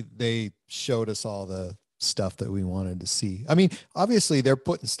hoping they showed us all the stuff that we wanted to see. I mean, obviously they're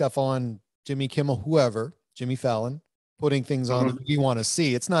putting stuff on Jimmy Kimmel, whoever, Jimmy Fallon, putting things on that we want to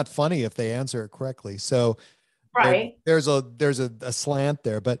see. It's not funny if they answer it correctly. So right. There's a slant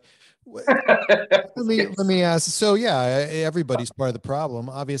there, but let me ask. So yeah, everybody's part of the problem.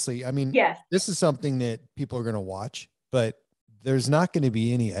 Obviously, I mean, yes, this is something that people are going to watch, but there's not going to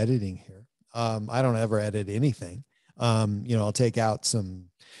be any editing here. I don't ever edit anything. I'll take out some,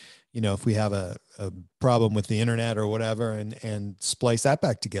 if we have a problem with the internet or whatever, and splice that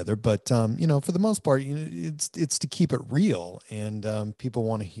back together. But, for the most part, it's to keep it real, and people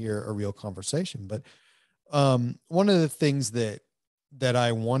want to hear a real conversation. But one of the things that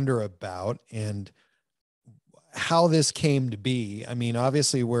I wonder about, and how this came to be, I mean,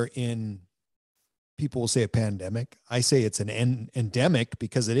 obviously we're in, people will say a pandemic. I say it's an endemic,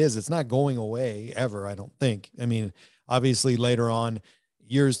 because it is. It's not going away ever, I don't think. I mean, obviously later on,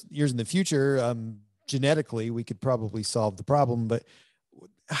 years in the future, genetically, we could probably solve the problem. But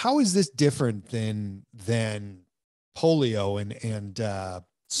how is this different than polio and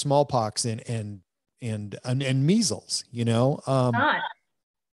smallpox and measles?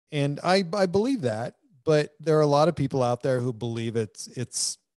 And I believe that, but there are a lot of people out there who believe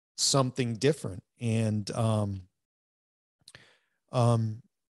it's something different, and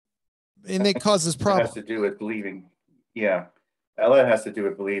it causes problems. It has to do with believing. Yeah. Ella has to do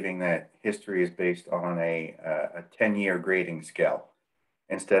with believing that history is based on a 10-year grading scale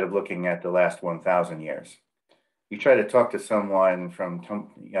instead of looking at the last 1,000 years. You try to talk to someone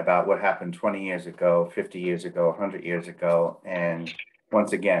about what happened 20 years ago, 50 years ago, 100 years ago, and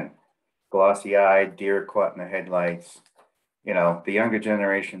once again, glossy-eyed, deer caught in the headlights. The younger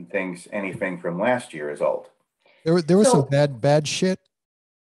generation thinks anything from last year is old. There was some bad shit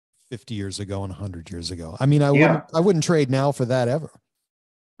 50 years ago and 100 years ago. I mean, I wouldn't trade now for that ever.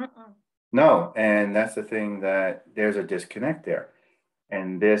 No, and that's the thing, that there's a disconnect there.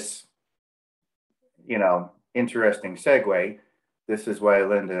 And this, interesting segue, this is why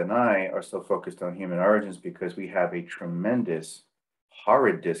Linda and I are so focused on human origins, because we have a tremendous,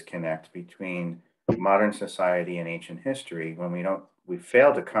 horrid disconnect between modern society and ancient history, when we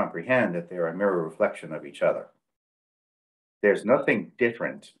fail to comprehend that they're a mirror reflection of each other. There's nothing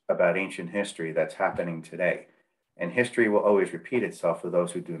different about ancient history that's happening today. And history will always repeat itself for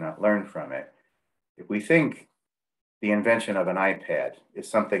those who do not learn from it. If we think the invention of an iPad is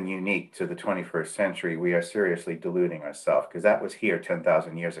something unique to the 21st century, we are seriously deluding ourselves, because that was here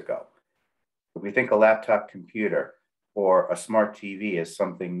 10,000 years ago. If we think a laptop computer or a smart TV is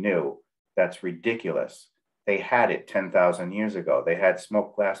something new, that's ridiculous. They had it 10,000 years ago. They had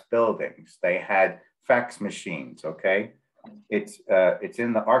smoke glass buildings. They had fax machines, okay? It's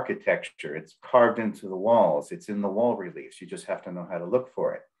in the architecture. It's carved into the walls. It's in the wall reliefs. You just have to know how to look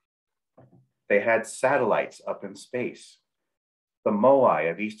for it. They had satellites up in space. The Moai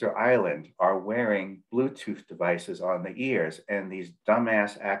of Easter Island are wearing Bluetooth devices on the ears, and these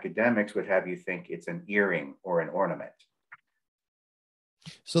dumbass academics would have you think it's an earring or an ornament.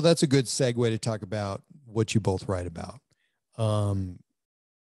 So that's a good segue to talk about what you both write about.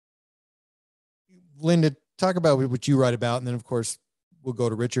 Linda, talk about what you write about, and then of course we'll go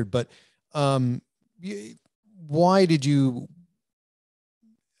to Richard. But why did you?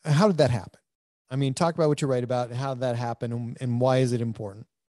 How did that happen? I mean, talk about what you write about, and how that happened, and why is it important?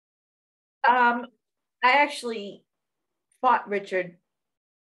 I actually fought Richard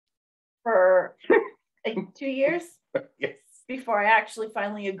for like 2 years. Yes. Before I actually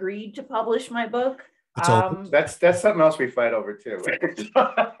finally agreed to publish my book. That's something else we fight over too.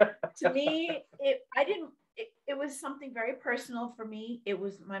 To me, it was something very personal for me. It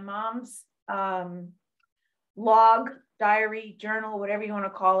was my mom's log, diary, journal, whatever you want to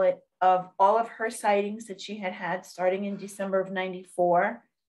call it, of all of her sightings that she had starting in December of '94.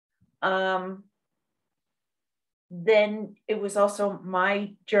 Then it was also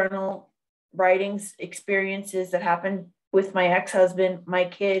my journal writings, experiences that happened with my ex-husband, my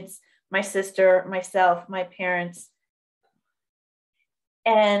kids, my sister, myself, my parents.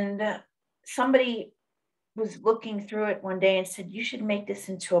 And somebody was looking through it one day and said, you should make this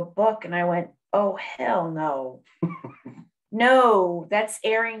into a book. And I went, oh, hell no. No, that's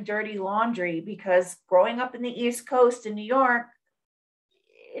airing dirty laundry, because growing up in the East Coast in New York,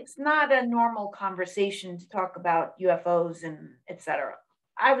 it's not a normal conversation to talk about UFOs and etc.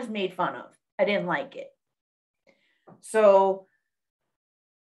 I was made fun of. I didn't like it. So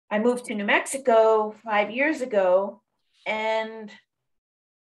I moved to New Mexico 5 years ago, and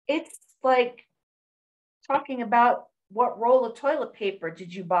it's like talking about what roll of toilet paper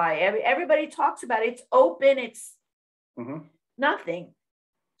did you buy? Everybody talks about it. It's open. It's nothing.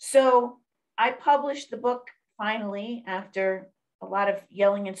 So I published the book finally after a lot of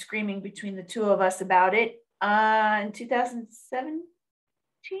yelling and screaming between the two of us about it in 2017.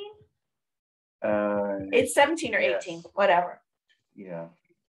 It's 17 or 18, yes. Whatever. Yeah.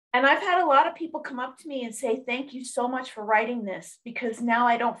 And I've had a lot of people come up to me and say, thank you so much for writing this, because now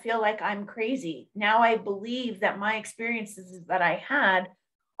I don't feel like I'm crazy. Now I believe that my experiences that I had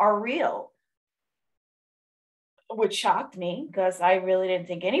are real, which shocked me because I really didn't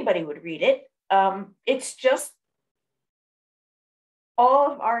think anybody would read it. It's just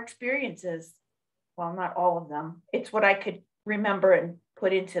all of our experiences. Well, not all of them. It's what I could remember and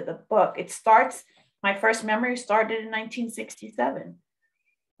put into the book. My first memory started in 1967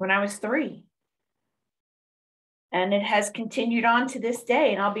 when I was 3. And it has continued on to this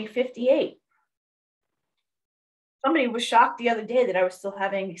day, and I'll be 58. Somebody was shocked the other day that I was still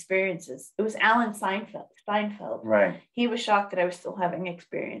having experiences. It was Alan Seinfeld. Right. He was shocked that I was still having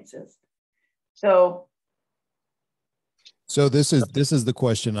experiences. So this is the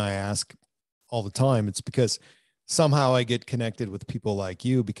question I ask all the time. It's because somehow I get connected with people like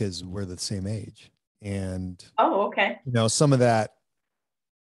you because we're the same age. And okay. Some of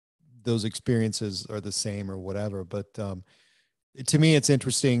those experiences are the same or whatever. But to me, it's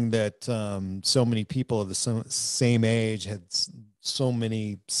interesting that so many people of the same age had so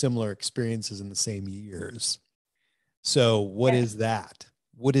many similar experiences in the same years. So what is that?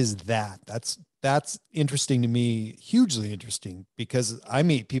 What is that? That's interesting to me, hugely interesting, because I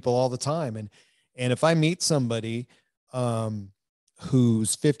meet people all the time. And if I meet somebody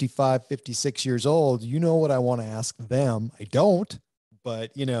who's 55, 56 years old, what I want to ask them. I don't.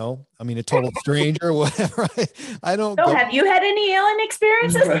 But I mean, a total stranger or whatever. I don't. So have you had any alien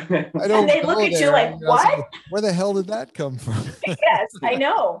experiences? I don't. And they look at you like, what? Like, where the hell did that come from? Yes, I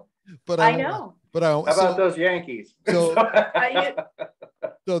know. But I know. But how about those Yankees?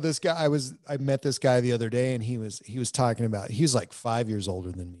 So this guy, I met this guy the other day, and he was talking about. He was like 5 years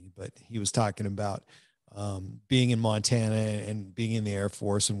older than me, but he was talking about being in Montana and being in the Air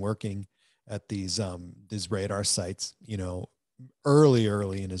Force and working at these radar sites. Early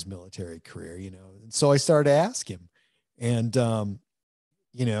in his military career, and so I started to ask him, and what'd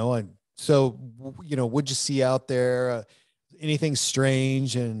you see out there? Anything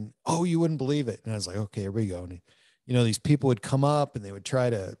strange? And you wouldn't believe it. And I was like, okay, here we go. And these people would come up and they would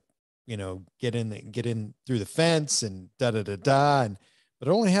try to, get in through the fence and but it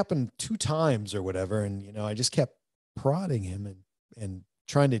only happened 2 times or whatever. And I just kept prodding him and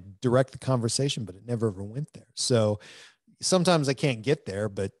trying to direct the conversation, but it never ever went there. So sometimes I can't get there,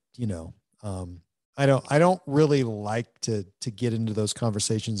 but I don't really like to get into those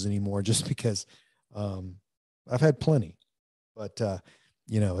conversations anymore, just because I've had plenty, but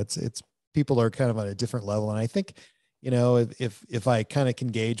it's people are kind of on a different level. And I think, if I kind of can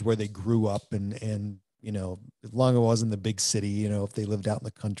gauge where they grew up and as long as it wasn't the big city, if they lived out in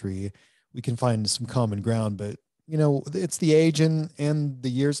the country, we can find some common ground. But it's the age and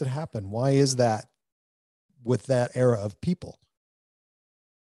the years that happen. Why is that? With that era of people?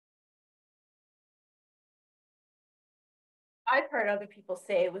 I've heard other people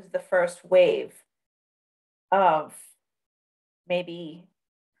say it was the first wave. of maybe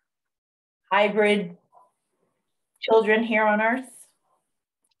hybrid children here on Earth?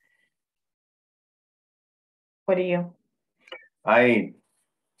 What do you? I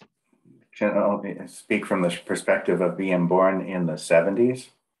can only speak from the perspective of being born in the 70s.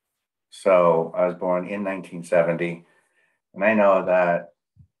 So I was born in 1970, and I know that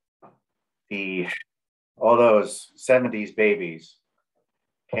all those 70s babies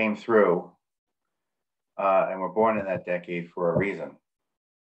came through and were born in that decade for a reason.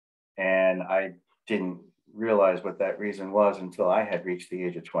 And I didn't realize what that reason was until I had reached the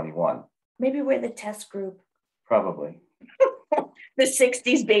age of 21. Maybe we're the test group. Probably. The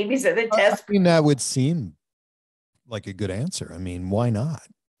 60s babies are the test I mean, that would seem like a good answer. I mean, why not?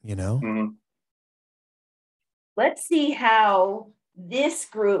 You know? Mm-hmm. Let's see how this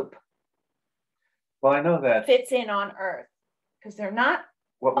group Well, I know that fits in on Earth, because they're not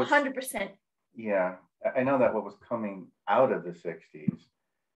 100%. Yeah, I know that what was coming out of the 60s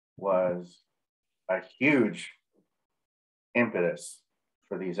was a huge impetus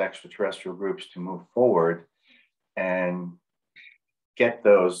for these extraterrestrial groups to move forward and get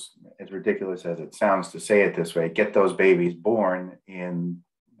those, as ridiculous as it sounds to say it this way, get those babies born in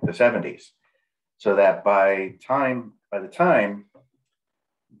the 70s. So that by the time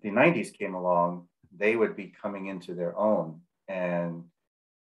the 90s came along, they would be coming into their own. And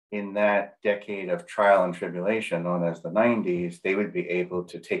in that decade of trial and tribulation known as the 90s, they would be able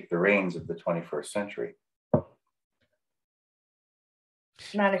to take the reins of the 21st century.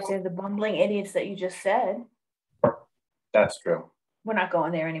 Not if they're the bumbling idiots that you just said. That's true. We're not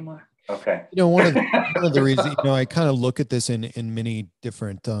going there anymore. Okay. You know, one of the reasons, you know, I kind of look at this in many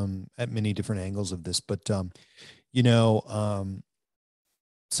different at many different angles of this, but you know,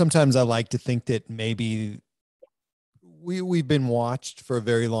 sometimes I like to think that maybe we've been watched for a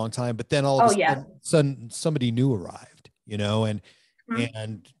very long time, but then all of a sudden somebody new arrived, you know, and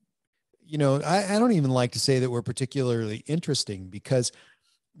you know, I don't even like to say that we're particularly interesting, because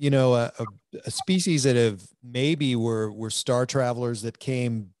you know, a species that have maybe were star travelers that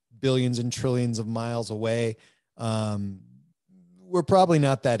came billions and trillions of miles away, we're probably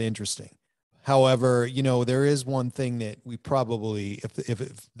not that interesting. However, you know, there is one thing that we probably,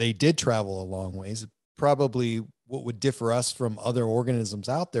 if they did travel a long ways, probably what would differ us from other organisms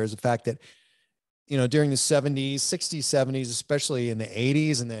out there is the fact that, you know, during the 70s, 60s, 70s, especially in the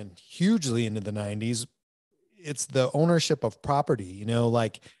 80s, and then hugely into the 90s, it's the ownership of property. You know,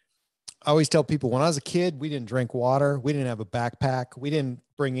 like I always tell people, when I was a kid, we didn't drink water. We didn't have a backpack. We didn't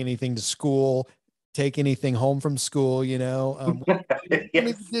bring anything to school, take anything home from school, you know.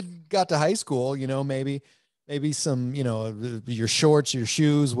 Yes. We got to high school, you know, maybe some, you know, your shorts, your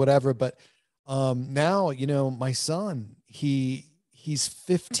shoes, whatever. But now, you know, my son, he's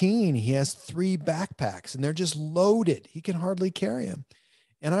 15. He has 3 backpacks and they're just loaded. He can hardly carry them.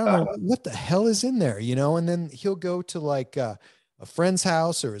 And I don't know what the hell is in there, you know, and then he'll go to like a friend's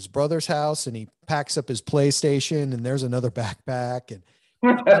house or his brother's house and he packs up his PlayStation and there's another backpack. And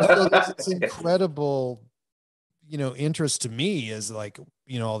so it's incredible, you know, interest to me is like,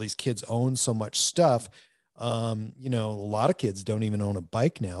 you know, all these kids own so much stuff. You know, a lot of kids don't even own a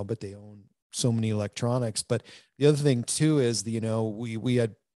bike now, but they own so many electronics. But the other thing too is, you know, we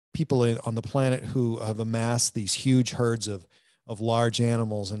had people on the planet who have amassed these huge herds of large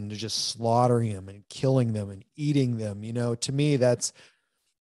animals and they're just slaughtering them and killing them and eating them. You know, to me, that's,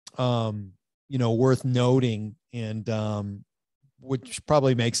 you know, worth noting, and which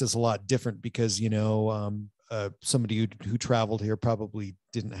probably makes us a lot different because, you know, somebody who traveled here probably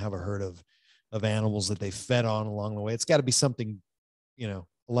didn't have a herd of animals that they fed on along the way. It's got to be something, you know,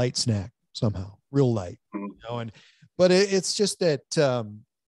 a light snack somehow, real light, you know, but it's just that,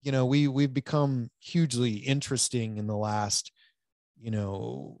 you know, we've become hugely interesting in the last, you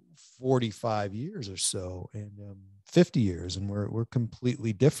know, 45 years or so, and 50 years, and we're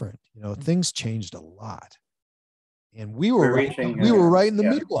completely different. You know, things changed a lot, and we were right in the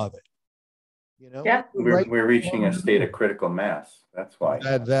middle of it. You know, we're reaching a state of critical mass. That's why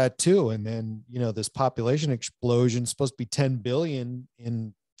that too. And then, you know, this population explosion is supposed to be 10 billion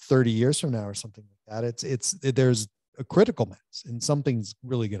in 30 years from now or something like that. There's a critical mass, and something's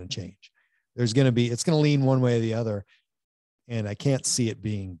really going to change. It's going to lean one way or the other. And I can't see it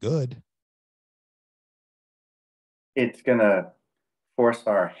being good. It's going to force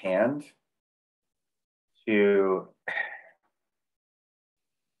our hand to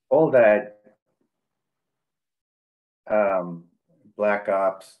all that Black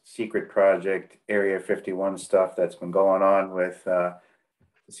Ops, Secret Project, Area 51 stuff that's been going on with the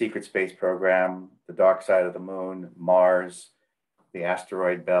Secret Space Program, the dark side of the moon, Mars, the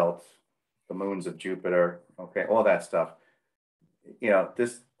asteroid belt, the moons of Jupiter, okay, all that stuff. You know,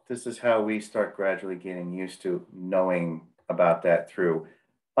 this is how we start gradually getting used to knowing about that through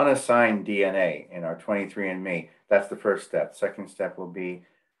unassigned DNA in our 23andMe. That's the first step. Second step will be,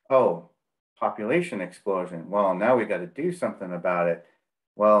 oh, population explosion. Well, now we got to do something about it.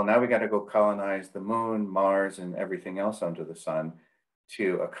 Well, now we got to go colonize the moon, Mars, and everything else under the sun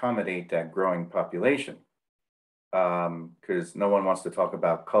to accommodate that growing population. Because no one wants to talk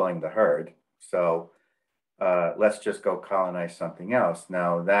about culling the herd. So let's just go colonize something else.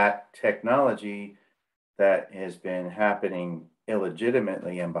 Now, that technology that has been happening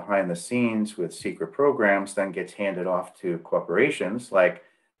illegitimately and behind the scenes with secret programs then gets handed off to corporations like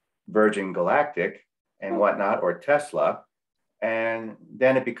Virgin Galactic and whatnot, or Tesla, and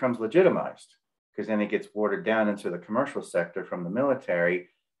then it becomes legitimized because then it gets watered down into the commercial sector from the military.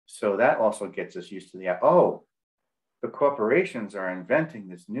 So that also gets us used to the corporations are inventing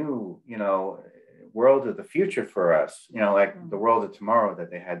this new, world of the future for us, like the world of tomorrow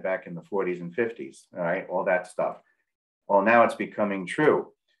that they had back in the 40s and 50s, all right, all that stuff. Well, now it's becoming true.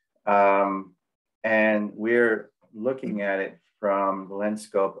 And we're looking at it from the lens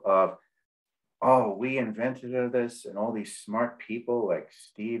scope of, we invented this, and all these smart people like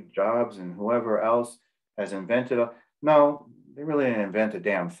Steve Jobs and whoever else has invented it. No, they really didn't invent a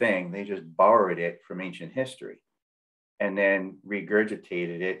damn thing. They just borrowed it from ancient history and then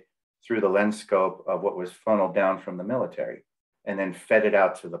regurgitated it through the lens scope of what was funneled down from the military, and then fed it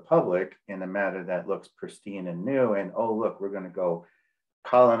out to the public in a manner that looks pristine and new. And oh, look, we're going to go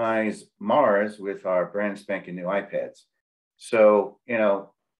colonize Mars with our brand spanking new iPads. So,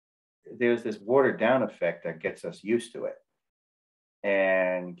 there's this watered down effect that gets us used to it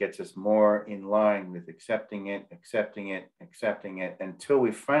and gets us more in line with accepting it until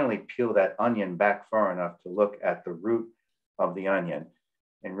we finally peel that onion back far enough to look at the root of the onion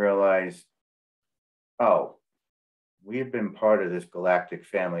and realize, we've been part of this galactic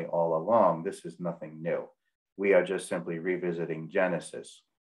family all along. This is nothing new. We are just simply revisiting Genesis.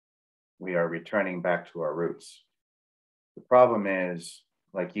 We are returning back to our roots. The problem is,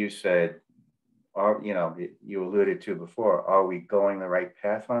 like you said, you alluded to before, are we going the right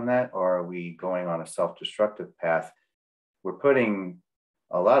path on that, or are we going on a self-destructive path? We're putting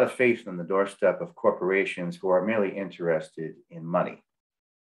a lot of faith on the doorstep of corporations who are merely interested in money.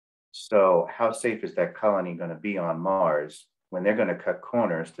 So how safe is that colony going to be on Mars when they're going to cut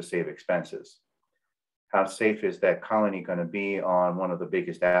corners to save expenses? How safe is that colony going to be on one of the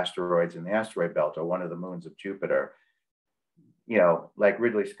biggest asteroids in the asteroid belt, or one of the moons of Jupiter? Like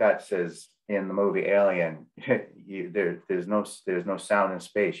Ridley Scott says in the movie Alien, there's no sound in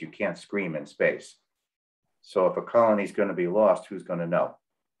space. You can't scream in space. So if a colony is going to be lost, who's going to know?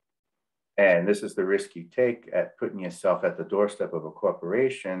 And this is the risk you take at putting yourself at the doorstep of a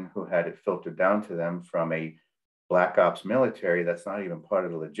corporation who had it filtered down to them from a black ops military that's not even part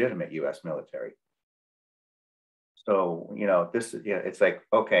of the legitimate US military. So, it's like,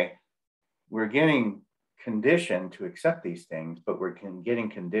 okay, we're getting conditioned to accept these things, but we're getting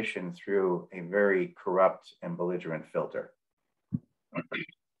conditioned through a very corrupt and belligerent filter.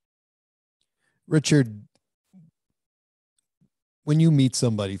 Richard, when you meet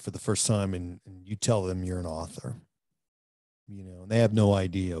somebody for the first time and you tell them you're an author, they have no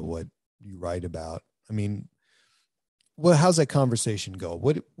idea what you write about. I mean, how's that conversation go?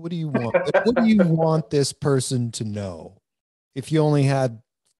 What do you want? What do you want this person to know if you only had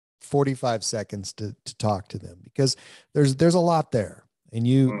 45 seconds to talk to them? Because there's a lot there, and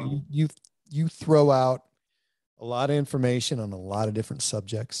you throw out a lot of information on a lot of different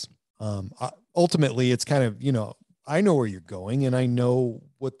subjects. Ultimately, it's kind of, I know where you're going and I know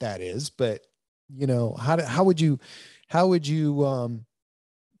what that is, but how would you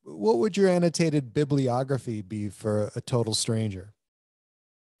what would your annotated bibliography be for a total stranger?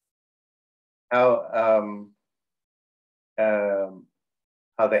 How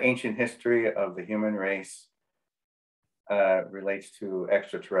the ancient history of the human race relates to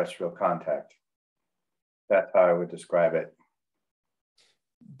extraterrestrial contact. That's how I would describe it.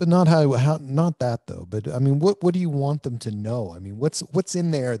 But not how not that though. But I mean, what do you want them to know? I mean, what's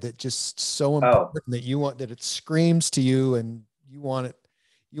in there that just so important that it screams to you and you want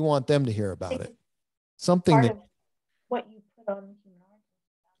them to hear about it? Something part that of what you put on human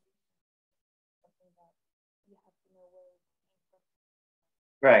something that you have to know where it came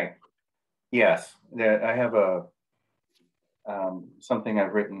from. Right. Yes. I have something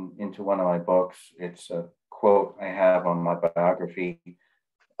I've written into one of my books. It's a quote I have on my biography.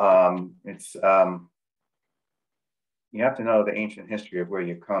 You have to know the ancient history of where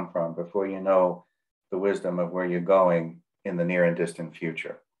you come from before you know the wisdom of where you're going in the near and distant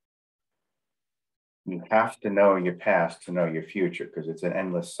future. You have to know your past to know your future, because it's an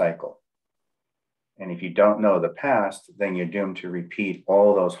endless cycle. And if you don't know the past, then you're doomed to repeat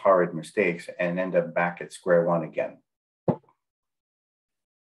all those horrid mistakes and end up back at square one again.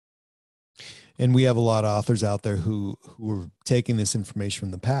 And we have a lot of authors out there who are taking this information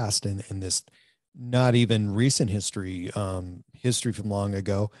from the past and this not even recent history, history from long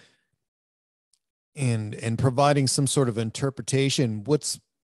ago, and providing some sort of interpretation. What's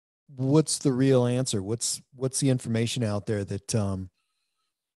the real answer? What's the information out there that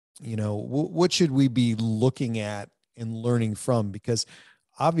what should we be looking at and learning from? Because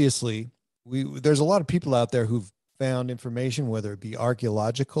obviously there's a lot of people out there who've found information, whether it be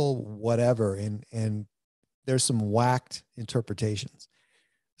archaeological, whatever, and there's some whacked interpretations.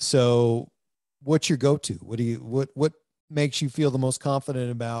 So what's your go-to? What makes you feel the most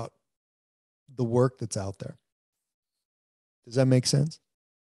confident about the work that's out there? Does that make sense?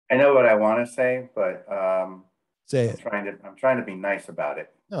 I know what I want to say, but Say it. I'm trying to be nice about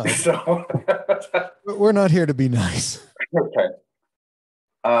it. No, so we're not here to be nice. Okay.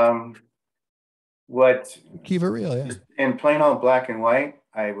 What Keep it real, yeah. In plain old black and white,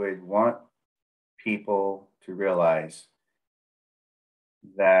 I would want people to realize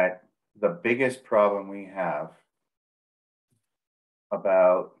that the biggest problem we have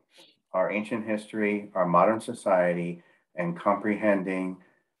about our ancient history, our modern society, and comprehending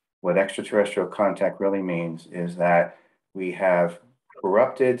what extraterrestrial contact really means is that we have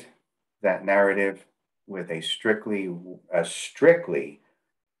corrupted that narrative with a strictly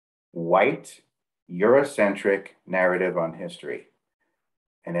white, Eurocentric narrative on history.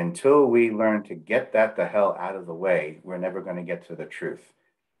 And until we learn to get that the hell out of the way, we're never going to get to the truth.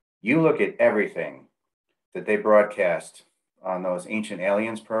 You look at everything that they broadcast on those ancient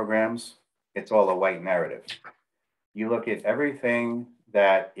aliens programs, it's all a white narrative. You look at everything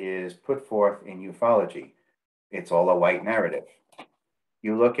that is put forth in ufology, it's all a white narrative.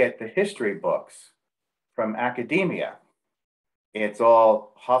 You look at the history books from academia, it's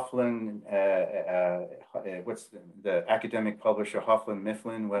all Hoffman, what's the academic publisher, Hoffman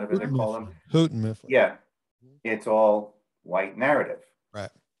Mifflin, whatever they call them. Houghton Mifflin. Yeah, it's all white narrative. Right.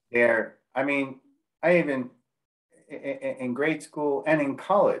 I mean, I even, in grade school and in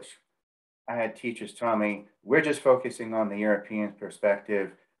college, I had teachers tell me, we're just focusing on the European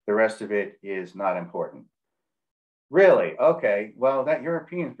perspective. The rest of it is not important. Really? Okay, well, that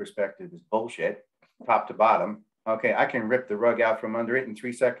European perspective is bullshit, top to bottom. Okay, I can rip the rug out from under it in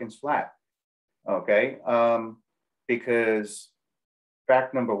 3 seconds flat. Okay, because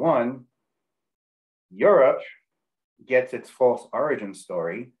fact number one, Europe gets its false origin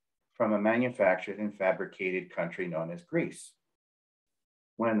story from a manufactured and fabricated country known as Greece.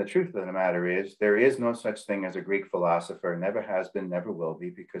 When the truth of the matter is, there is no such thing as a Greek philosopher, never has been, never will be,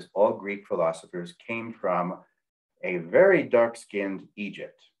 because all Greek philosophers came from a very dark-skinned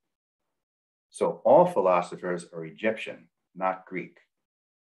Egypt. So all philosophers are Egyptian, not Greek.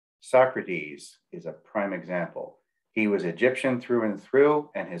 Socrates is a prime example. He was Egyptian through and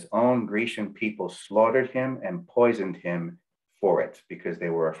through, and his own Grecian people slaughtered him and poisoned him for it because they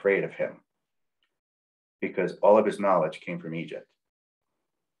were afraid of him, because all of his knowledge came from Egypt.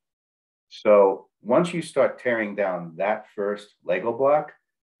 So once you start tearing down that first Lego block,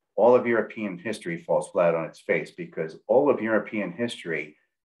 all of European history falls flat on its face, because all of European history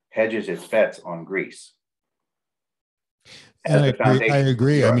hedges its bets on Greece. And I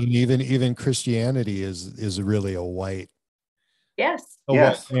agree. I mean, even Christianity is really a white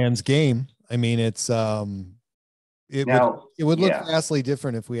man's game. I mean, it's it would look vastly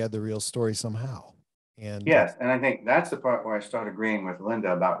different if we had the real story somehow. And yes, and I think that's the part where I start agreeing with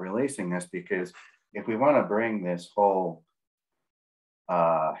Linda about releasing this, because if we want to bring this whole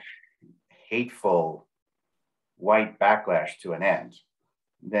hateful white backlash to an end,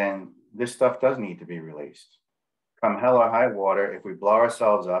 then this stuff does need to be released. Come hell or high water, if we blow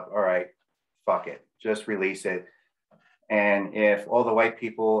ourselves up, all right, fuck it, just release it. And if all the white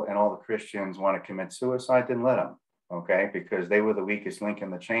people and all the Christians want to commit suicide, then let them, okay? Because they were the weakest link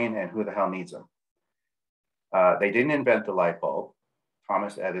in the chain, and who the hell needs them? They didn't invent the light bulb.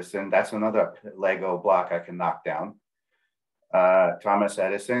 Thomas Edison, that's another Lego block I can knock down. Thomas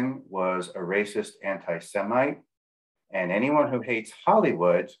Edison was a racist anti-Semite, and anyone who hates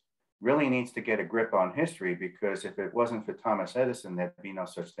Hollywood really needs to get a grip on history, because if it wasn't for Thomas Edison, there'd be no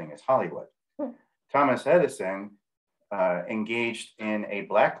such thing as Hollywood. Thomas Edison engaged in a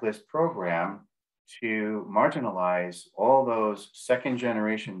blacklist program to marginalize all those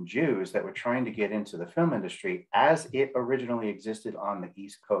second-generation Jews that were trying to get into the film industry as it originally existed on the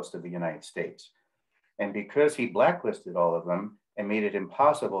East Coast of the United States. And because he blacklisted all of them and made it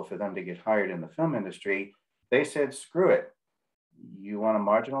impossible for them to get hired in the film industry, they said, screw it. You want to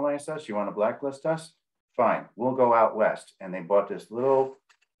marginalize us? You want to blacklist us? Fine, we'll go out west. And they bought this little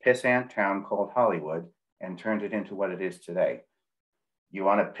pissant town called Hollywood and turned it into what it is today. You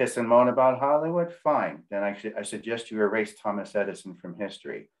want to piss and moan about Hollywood? Fine. Then I suggest you erase Thomas Edison from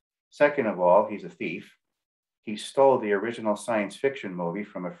history. Second of all, he's a thief. He stole the original science fiction movie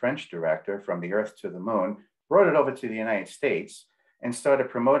from a French director, From the Earth to the Moon, brought it over to the United States, and started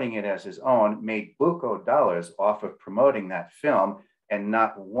promoting it as his own, made buco dollars off of promoting that film, and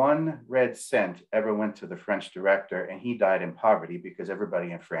not one red cent ever went to the French director, and he died in poverty because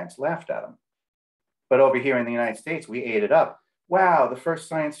everybody in France laughed at him. But over here in the United States, we ate it up. Wow, the first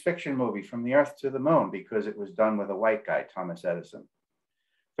science fiction movie, From the Earth to the Moon, because it was done with a white guy, Thomas Edison.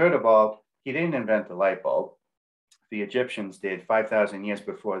 Third of all, he didn't invent the light bulb. The Egyptians did 5,000 years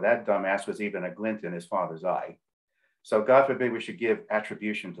before that dumbass was even a glint in his father's eye. So God forbid we should give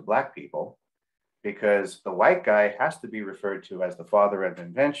attribution to Black people, because the white guy has to be referred to as the father of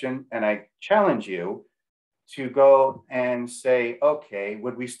invention. And I challenge you to go and say, okay,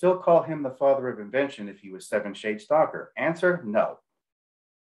 would we still call him the father of invention if he was 7 shades darker? Answer, no.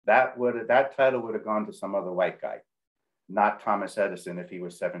 That title would have gone to some other white guy, not Thomas Edison if he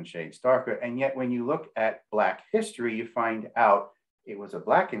was 7 shades darker. And yet when you look at Black history, you find out it was a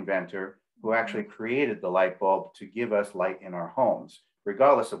Black inventor who actually created the light bulb to give us light in our homes,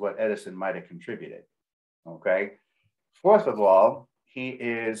 regardless of what Edison might have contributed, okay? Fourth of all, he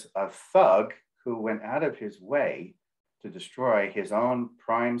is a thug who went out of his way to destroy his own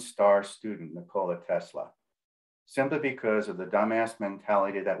prime star student, Nikola Tesla, simply because of the dumbass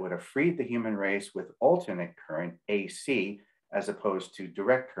mentality that would have freed the human race with alternate current, AC, as opposed to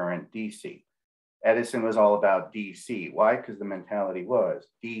direct current, DC. Edison was all about DC. Why? Because the mentality was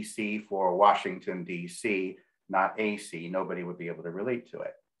DC for Washington, DC, not AC. Nobody would be able to relate to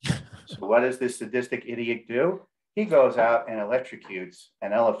it. So what does this sadistic idiot do? He goes out and electrocutes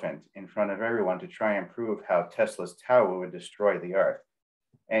an elephant in front of everyone to try and prove how Tesla's tower would destroy the earth.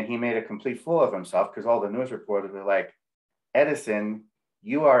 And he made a complete fool of himself because all the news reporters were like, Edison,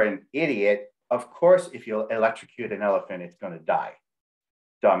 you are an idiot. Of course, if you electrocute an elephant, it's going to die,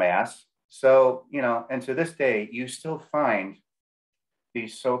 dumbass. So, you know, and to this day, you still find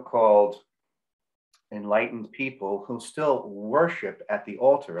these so-called enlightened people who still worship at the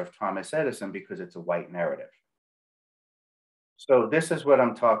altar of Thomas Edison because it's a white narrative. So this is what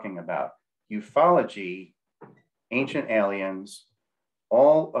I'm talking about. Ufology, ancient aliens,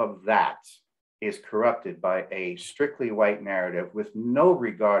 all of that is corrupted by a strictly white narrative with no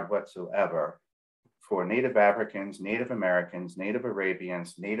regard whatsoever for Native Africans, Native Americans, Native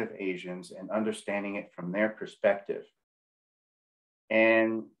Arabians, Native Asians, and understanding it from their perspective.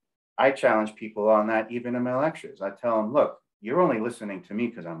 And I challenge people on that even in my lectures. I tell them, look, you're only listening to me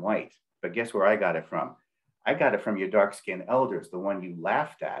because I'm white, but guess where I got it from? I got it from your dark-skinned elders, the one you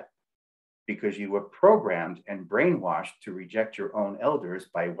laughed at because you were programmed and brainwashed to reject your own elders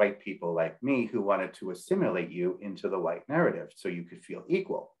by white people like me who wanted to assimilate you into the white narrative so you could feel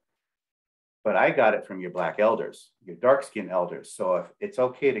equal. But I got it from your Black elders, your dark-skinned elders. So if it's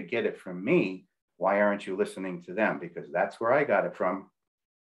okay to get it from me, why aren't you listening to them? Because that's where I got it from.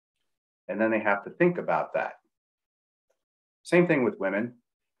 And then they have to think about that. Same thing with women.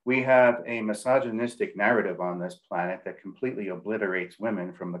 We have a misogynistic narrative on this planet that completely obliterates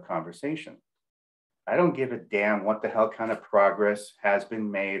women from the conversation. I don't give a damn what the hell kind of progress has been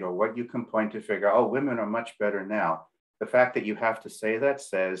made or what you can point to figure, oh, women are much better now. The fact that you have to say that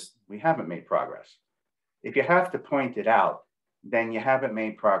says we haven't made progress. If you have to point it out, then you haven't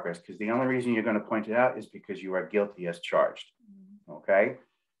made progress because the only reason you're going to point it out is because you are guilty as charged, okay?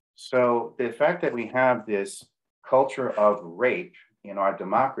 So the fact that we have this culture of rape in our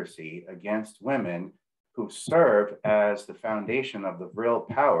democracy against women who served as the foundation of the real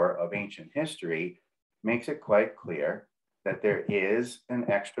power of ancient history makes it quite clear that there is an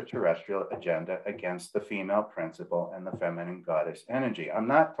extraterrestrial agenda against the female principle and the feminine goddess energy. I'm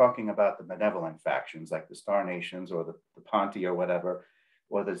not talking about the benevolent factions like the Star Nations or the Ponti or whatever,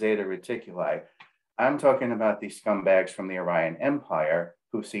 or the Zeta Reticuli. I'm talking about these scumbags from the Orion Empire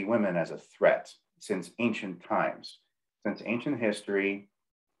who see women as a threat since ancient times. Since ancient history,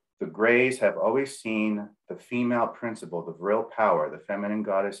 the Greys have always seen the female principle, the real power, the feminine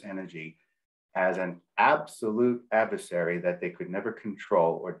goddess energy, as an absolute adversary that they could never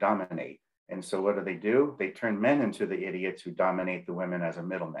control or dominate. And so what do? They turn men into the idiots who dominate the women as a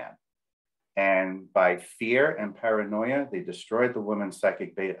middleman. And by fear and paranoia, they destroyed the woman's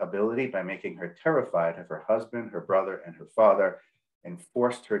psychic ability by making her terrified of her husband, her brother, and her father, and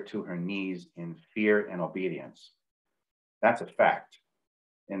forced her to her knees in fear and obedience. That's a fact.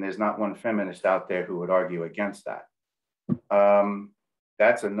 And there's not one feminist out there who would argue against that.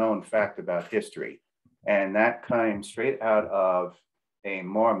 That's a known fact about history. And that came straight out of a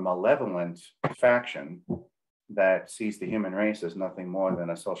more malevolent faction that sees the human race as nothing more than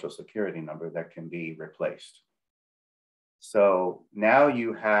a social security number that can be replaced. So now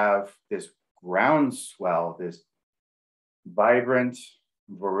you have this groundswell, this vibrant,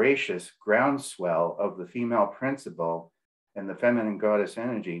 voracious groundswell of the female principle and the feminine goddess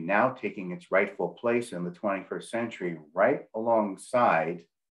energy now taking its rightful place in the 21st century, right alongside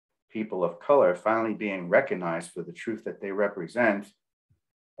people of color finally being recognized for the truth that they represent.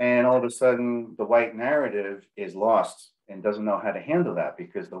 And all of a sudden, the white narrative is lost and doesn't know how to handle that,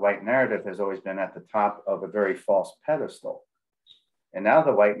 because the white narrative has always been at the top of a very false pedestal. And now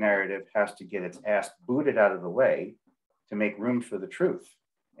the white narrative has to get its ass booted out of the way to make room for the truth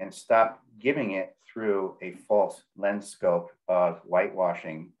and stop giving it through a false lens scope of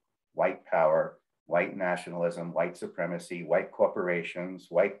whitewashing, white power, white nationalism, white supremacy, white corporations,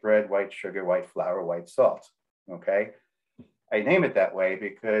 white bread, white sugar, white flour, white salt, okay? I name it that way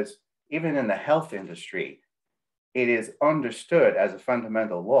because even in the health industry, it is understood as a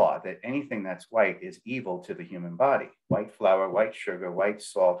fundamental law that anything that's white is evil to the human body. White flour, white sugar, white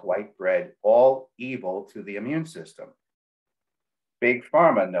salt, white bread, all evil to the immune system. Big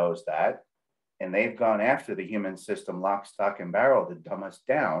Pharma knows that, and they've gone after the human system lock, stock, and barrel to dumb us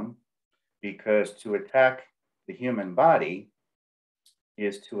down, because to attack the human body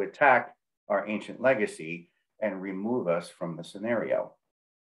is to attack our ancient legacy and remove us from the scenario,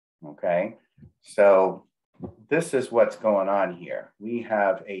 okay? So this is what's going on here. We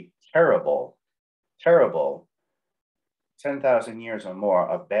have a terrible, terrible 10,000 years or more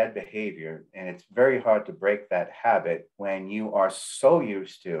of bad behavior, and it's very hard to break that habit when you are so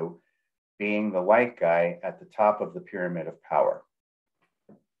used to being the white guy at the top of the pyramid of power.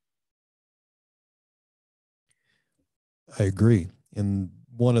 I agree. And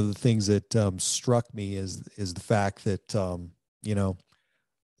one of the things that struck me is the fact that, you know,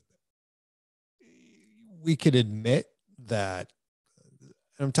 we could admit that,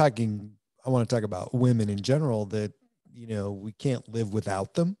 I want to talk about women in general, that, you know, we can't live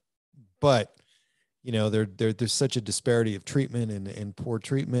without them, but, you know, there's such a disparity of treatment and poor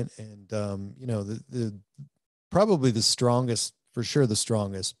treatment. And, you know, the probably the strongest, for sure, the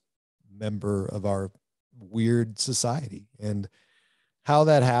strongest member of our weird society, and how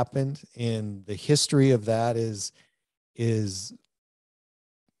that happened and the history of that is,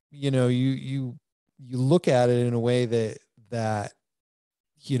 you know, you look at it in a way that,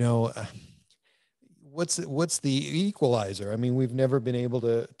 you know, what's the equalizer? I mean, we've never been able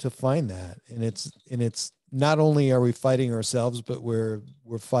to find that. And it's not only are we fighting ourselves, but we're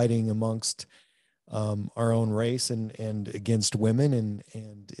fighting amongst our own race and against women.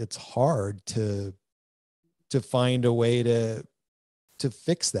 And it's hard to find a way to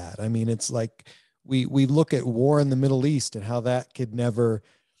fix that. I mean, it's like we look at war in the Middle East and how that could never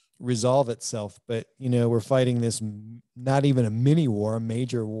resolve itself, but, you know, we're fighting this, not even a mini war, a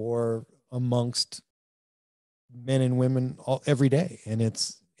major war amongst men and women every day. And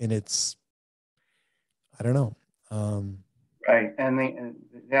it's, I don't know. Right. And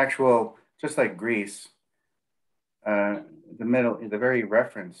the actual, just like Greece, the very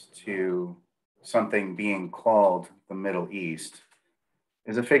reference to something being called the Middle East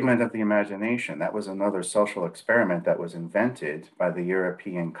is a figment of the imagination. That was another social experiment that was invented by the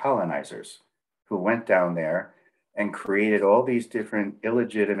European colonizers, who went down there and created all these different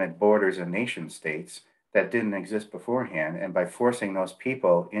illegitimate borders and nation states that didn't exist beforehand. And by forcing those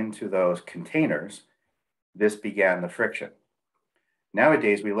people into those containers, this began the friction.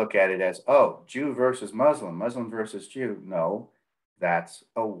 Nowadays, we look at it as, oh, Jew versus Muslim, Muslim versus Jew. No, that's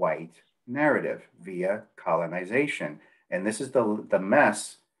a white narrative via colonization. And this is the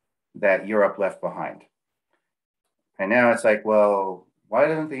mess that Europe left behind. And now it's like, well, why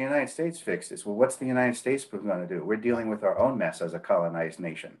doesn't the United States fix this? Well, what's the United States going to do? We're dealing with our own mess as a colonized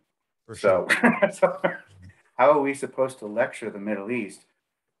nation. For sure. So how are we supposed to lecture the Middle East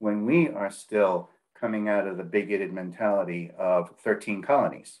when we are still coming out of the bigoted mentality of 13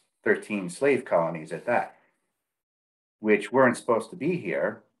 colonies, 13 slave colonies at that, which weren't supposed to be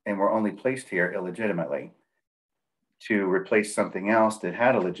here and were only placed here illegitimately to replace something else that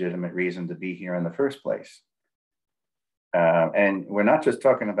had a legitimate reason to be here in the first place. And we're not just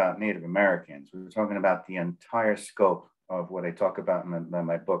talking about Native Americans, we're talking about the entire scope of what I talk about in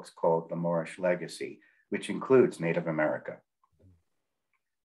my books called The Moorish Legacy, which includes Native America.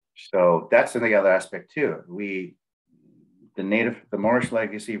 So that's the other aspect too. The Moorish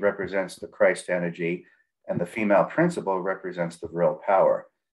Legacy represents the Christ energy, and the female principle represents the real power.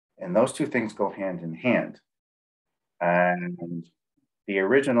 And those two things go hand in hand. And the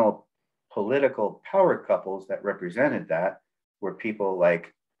original political power couples that represented that were people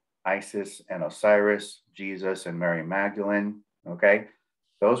like Isis and Osiris, Jesus and Mary Magdalene, okay?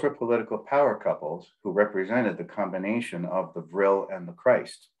 Those were political power couples who represented the combination of the Vril and the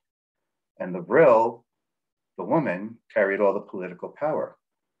Christ. And the Vril, the woman, carried all the political power.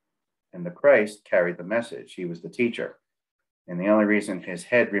 And the Christ carried the message. He was the teacher. And the only reason his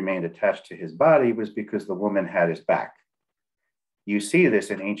head remained attached to his body was because the woman had his back. You see this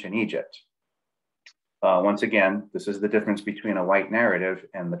in ancient Egypt. Once again, this is the difference between a white narrative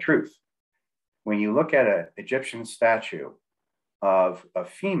and the truth. When you look at an Egyptian statue of a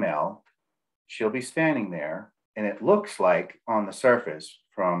female, she'll be standing there, and it looks like on the surface,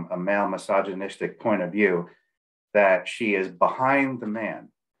 from a male misogynistic point of view, that she is behind the man,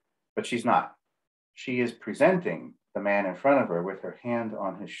 but she's not. She is presenting the man in front of her with her hand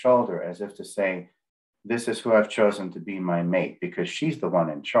on his shoulder as if to say, this is who I've chosen to be my mate, because she's the one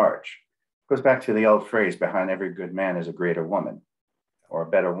in charge. It goes back to the old phrase, behind every good man is a greater woman or a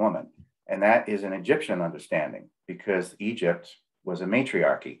better woman. And that is an Egyptian understanding, because Egypt was a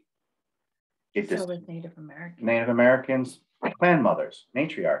matriarchy. So was Native Americans. Native Americans, clan mothers,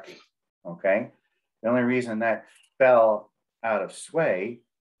 matriarchy, okay? The only reason that fell out of sway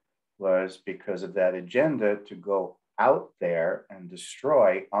was because of that agenda to go out there and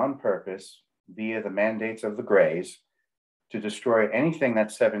destroy on purpose via the mandates of the Greys, to destroy anything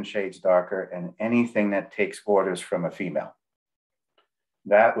that's 7 shades darker and anything that takes orders from a female.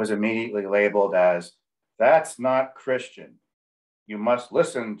 That was immediately labeled as, that's not Christian. You must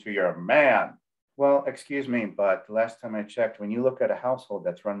listen to your man. Well, excuse me, but the last time I checked, when you look at a household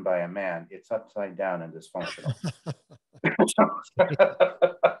that's run by a man, it's upside down and dysfunctional.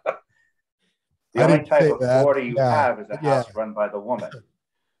 The only type of order you have is a house run by the woman.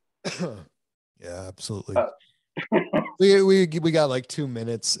 Yeah, absolutely. We got like 2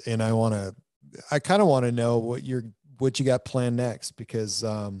 minutes, and I kind of want to know what you got planned next, because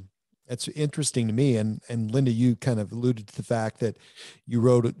it's interesting to me. And Linda, you kind of alluded to the fact that you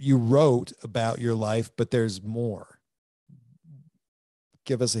wrote about your life, but there's more.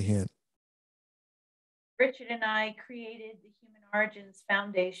 Give us a hint. Richard and I created the Human Origins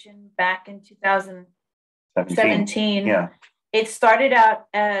Foundation back in 2017. Yeah. It started out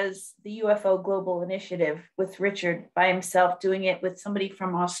as the UFO Global Initiative with Richard by himself, doing it with somebody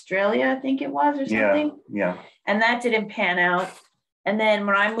from Australia, I think it was, or something. Yeah. And that didn't pan out. And then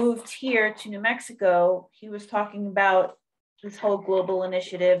when I moved here to New Mexico, he was talking about this whole global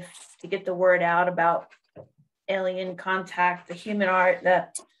initiative to get the word out about alien contact, the human origins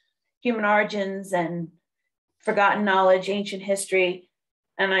and forgotten knowledge, ancient history.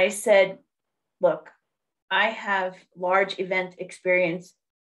 And I said, look, I have large event experience.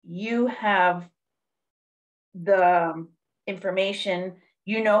 You have the information,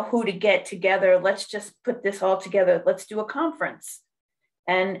 you know who to get together. Let's just put this all together. Let's do a conference.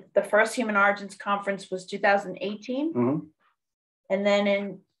 And the first Human Origins Conference was 2018. Mm-hmm. And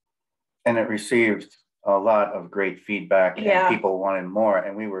then and it received a lot of great feedback, and people wanted more.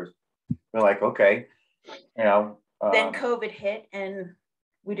 And we're like, okay, then COVID hit and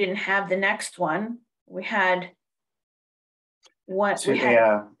we didn't have the next one. We had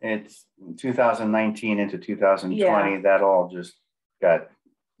it's 2019 into 2020. That all just got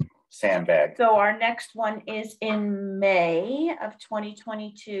sandbagged. So our next one is in May of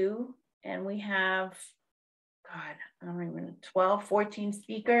 2022, and we have, I don't remember, 12, 14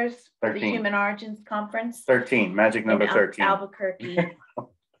 speakers for the Human Origins Conference. 13, magic number 13. Albuquerque. And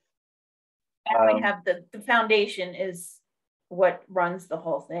we have the foundation is what runs the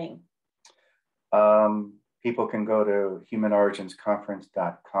whole thing. People can go to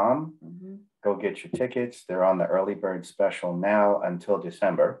humanoriginsconference.com. Mm-hmm. Go get your tickets. They're on the early bird special now until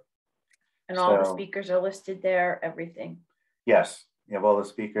December. And all the speakers are listed there, everything. Yes, you have all the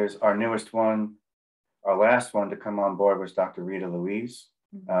speakers. Our newest one, our last one to come on board was Dr. Rita Louise.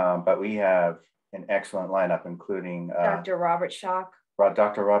 Mm-hmm. But we have an excellent lineup, including Dr. Robert Schock.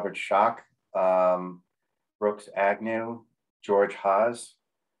 Dr. Robert Schock, Brooks Agnew, George Haas,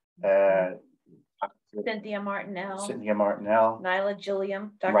 Cynthia Martinell, Nyla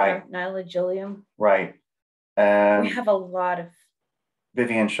Gilliam, Dr. Nyla Gilliam. Right. We have a lot of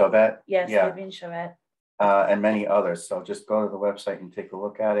Vivian Chauvette. Yes, Vivian Chauvette. And many others. So just go to the website and take a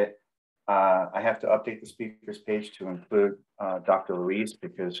look at it. I have to update the speakers page to include Dr. Louise,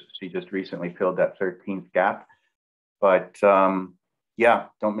 because she just recently filled that 13th gap. But don't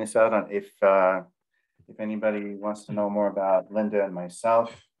miss out on if anybody wants to know more about Linda and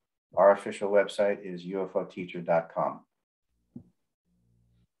myself, Our official website is ufoteacher.com.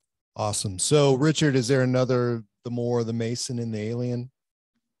 Awesome. So, Richard, is there another, the more the Mason and the alien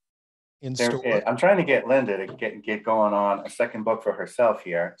in store? I'm trying to get Linda to get going on a second book for herself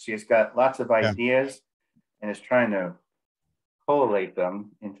here. She's got lots of ideas and is trying to collate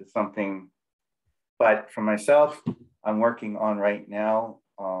them into something. But for myself, I'm working on right now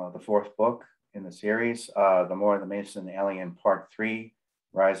the fourth book in the series, The More the Mason and the Alien Part 3,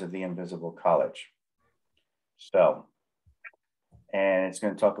 Rise of the Invisible College. So, and it's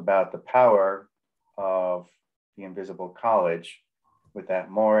going to talk about the power of the Invisible College with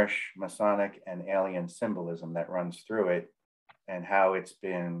that Moorish, Masonic, and alien symbolism that runs through it, and how it's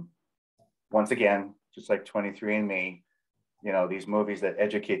been, once again, just like 23andMe, you know, these movies that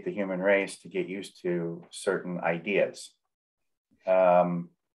educate the human race to get used to certain ideas.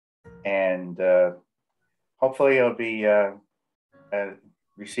 Hopefully it'll be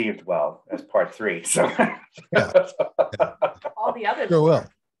received well as part 3. So All the others. Sure will.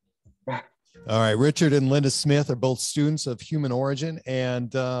 All right. Richard and Linda Smith are both students of human origin.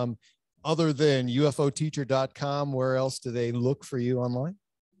 And other than ufoteacher.com, where else do they look for you online?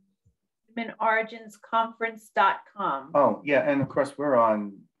 HumanOriginsConference.com. Oh, yeah. And of course, we're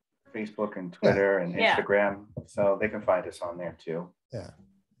on Facebook and Twitter and Instagram. So they can find us on there too. Yeah.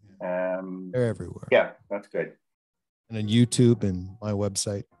 They're everywhere. Yeah, that's good. And on YouTube and my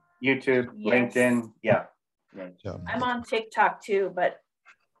website. YouTube, Yes. LinkedIn. Yeah. I'm on TikTok too, but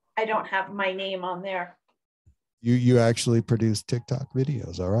I don't have my name on there. You actually produce TikTok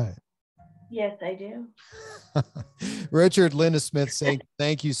videos. All right. Yes, I do. Richard, Linda Smith, saying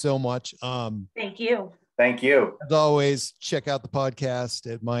thank you so much. Thank you. Thank you. As always, check out the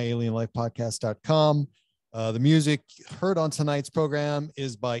podcast at myalienlifepodcast.com. The music heard on tonight's program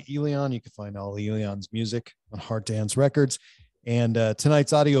is by Elion. You can find all Elion's music on Heart Dance Records. And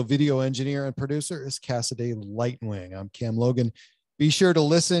tonight's audio video engineer and producer is Cassidy Lightwing. I'm Cam Logan. Be sure to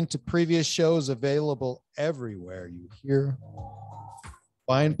listen to previous shows available everywhere you hear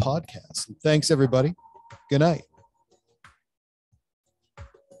fine podcasts. And thanks, everybody. Good night.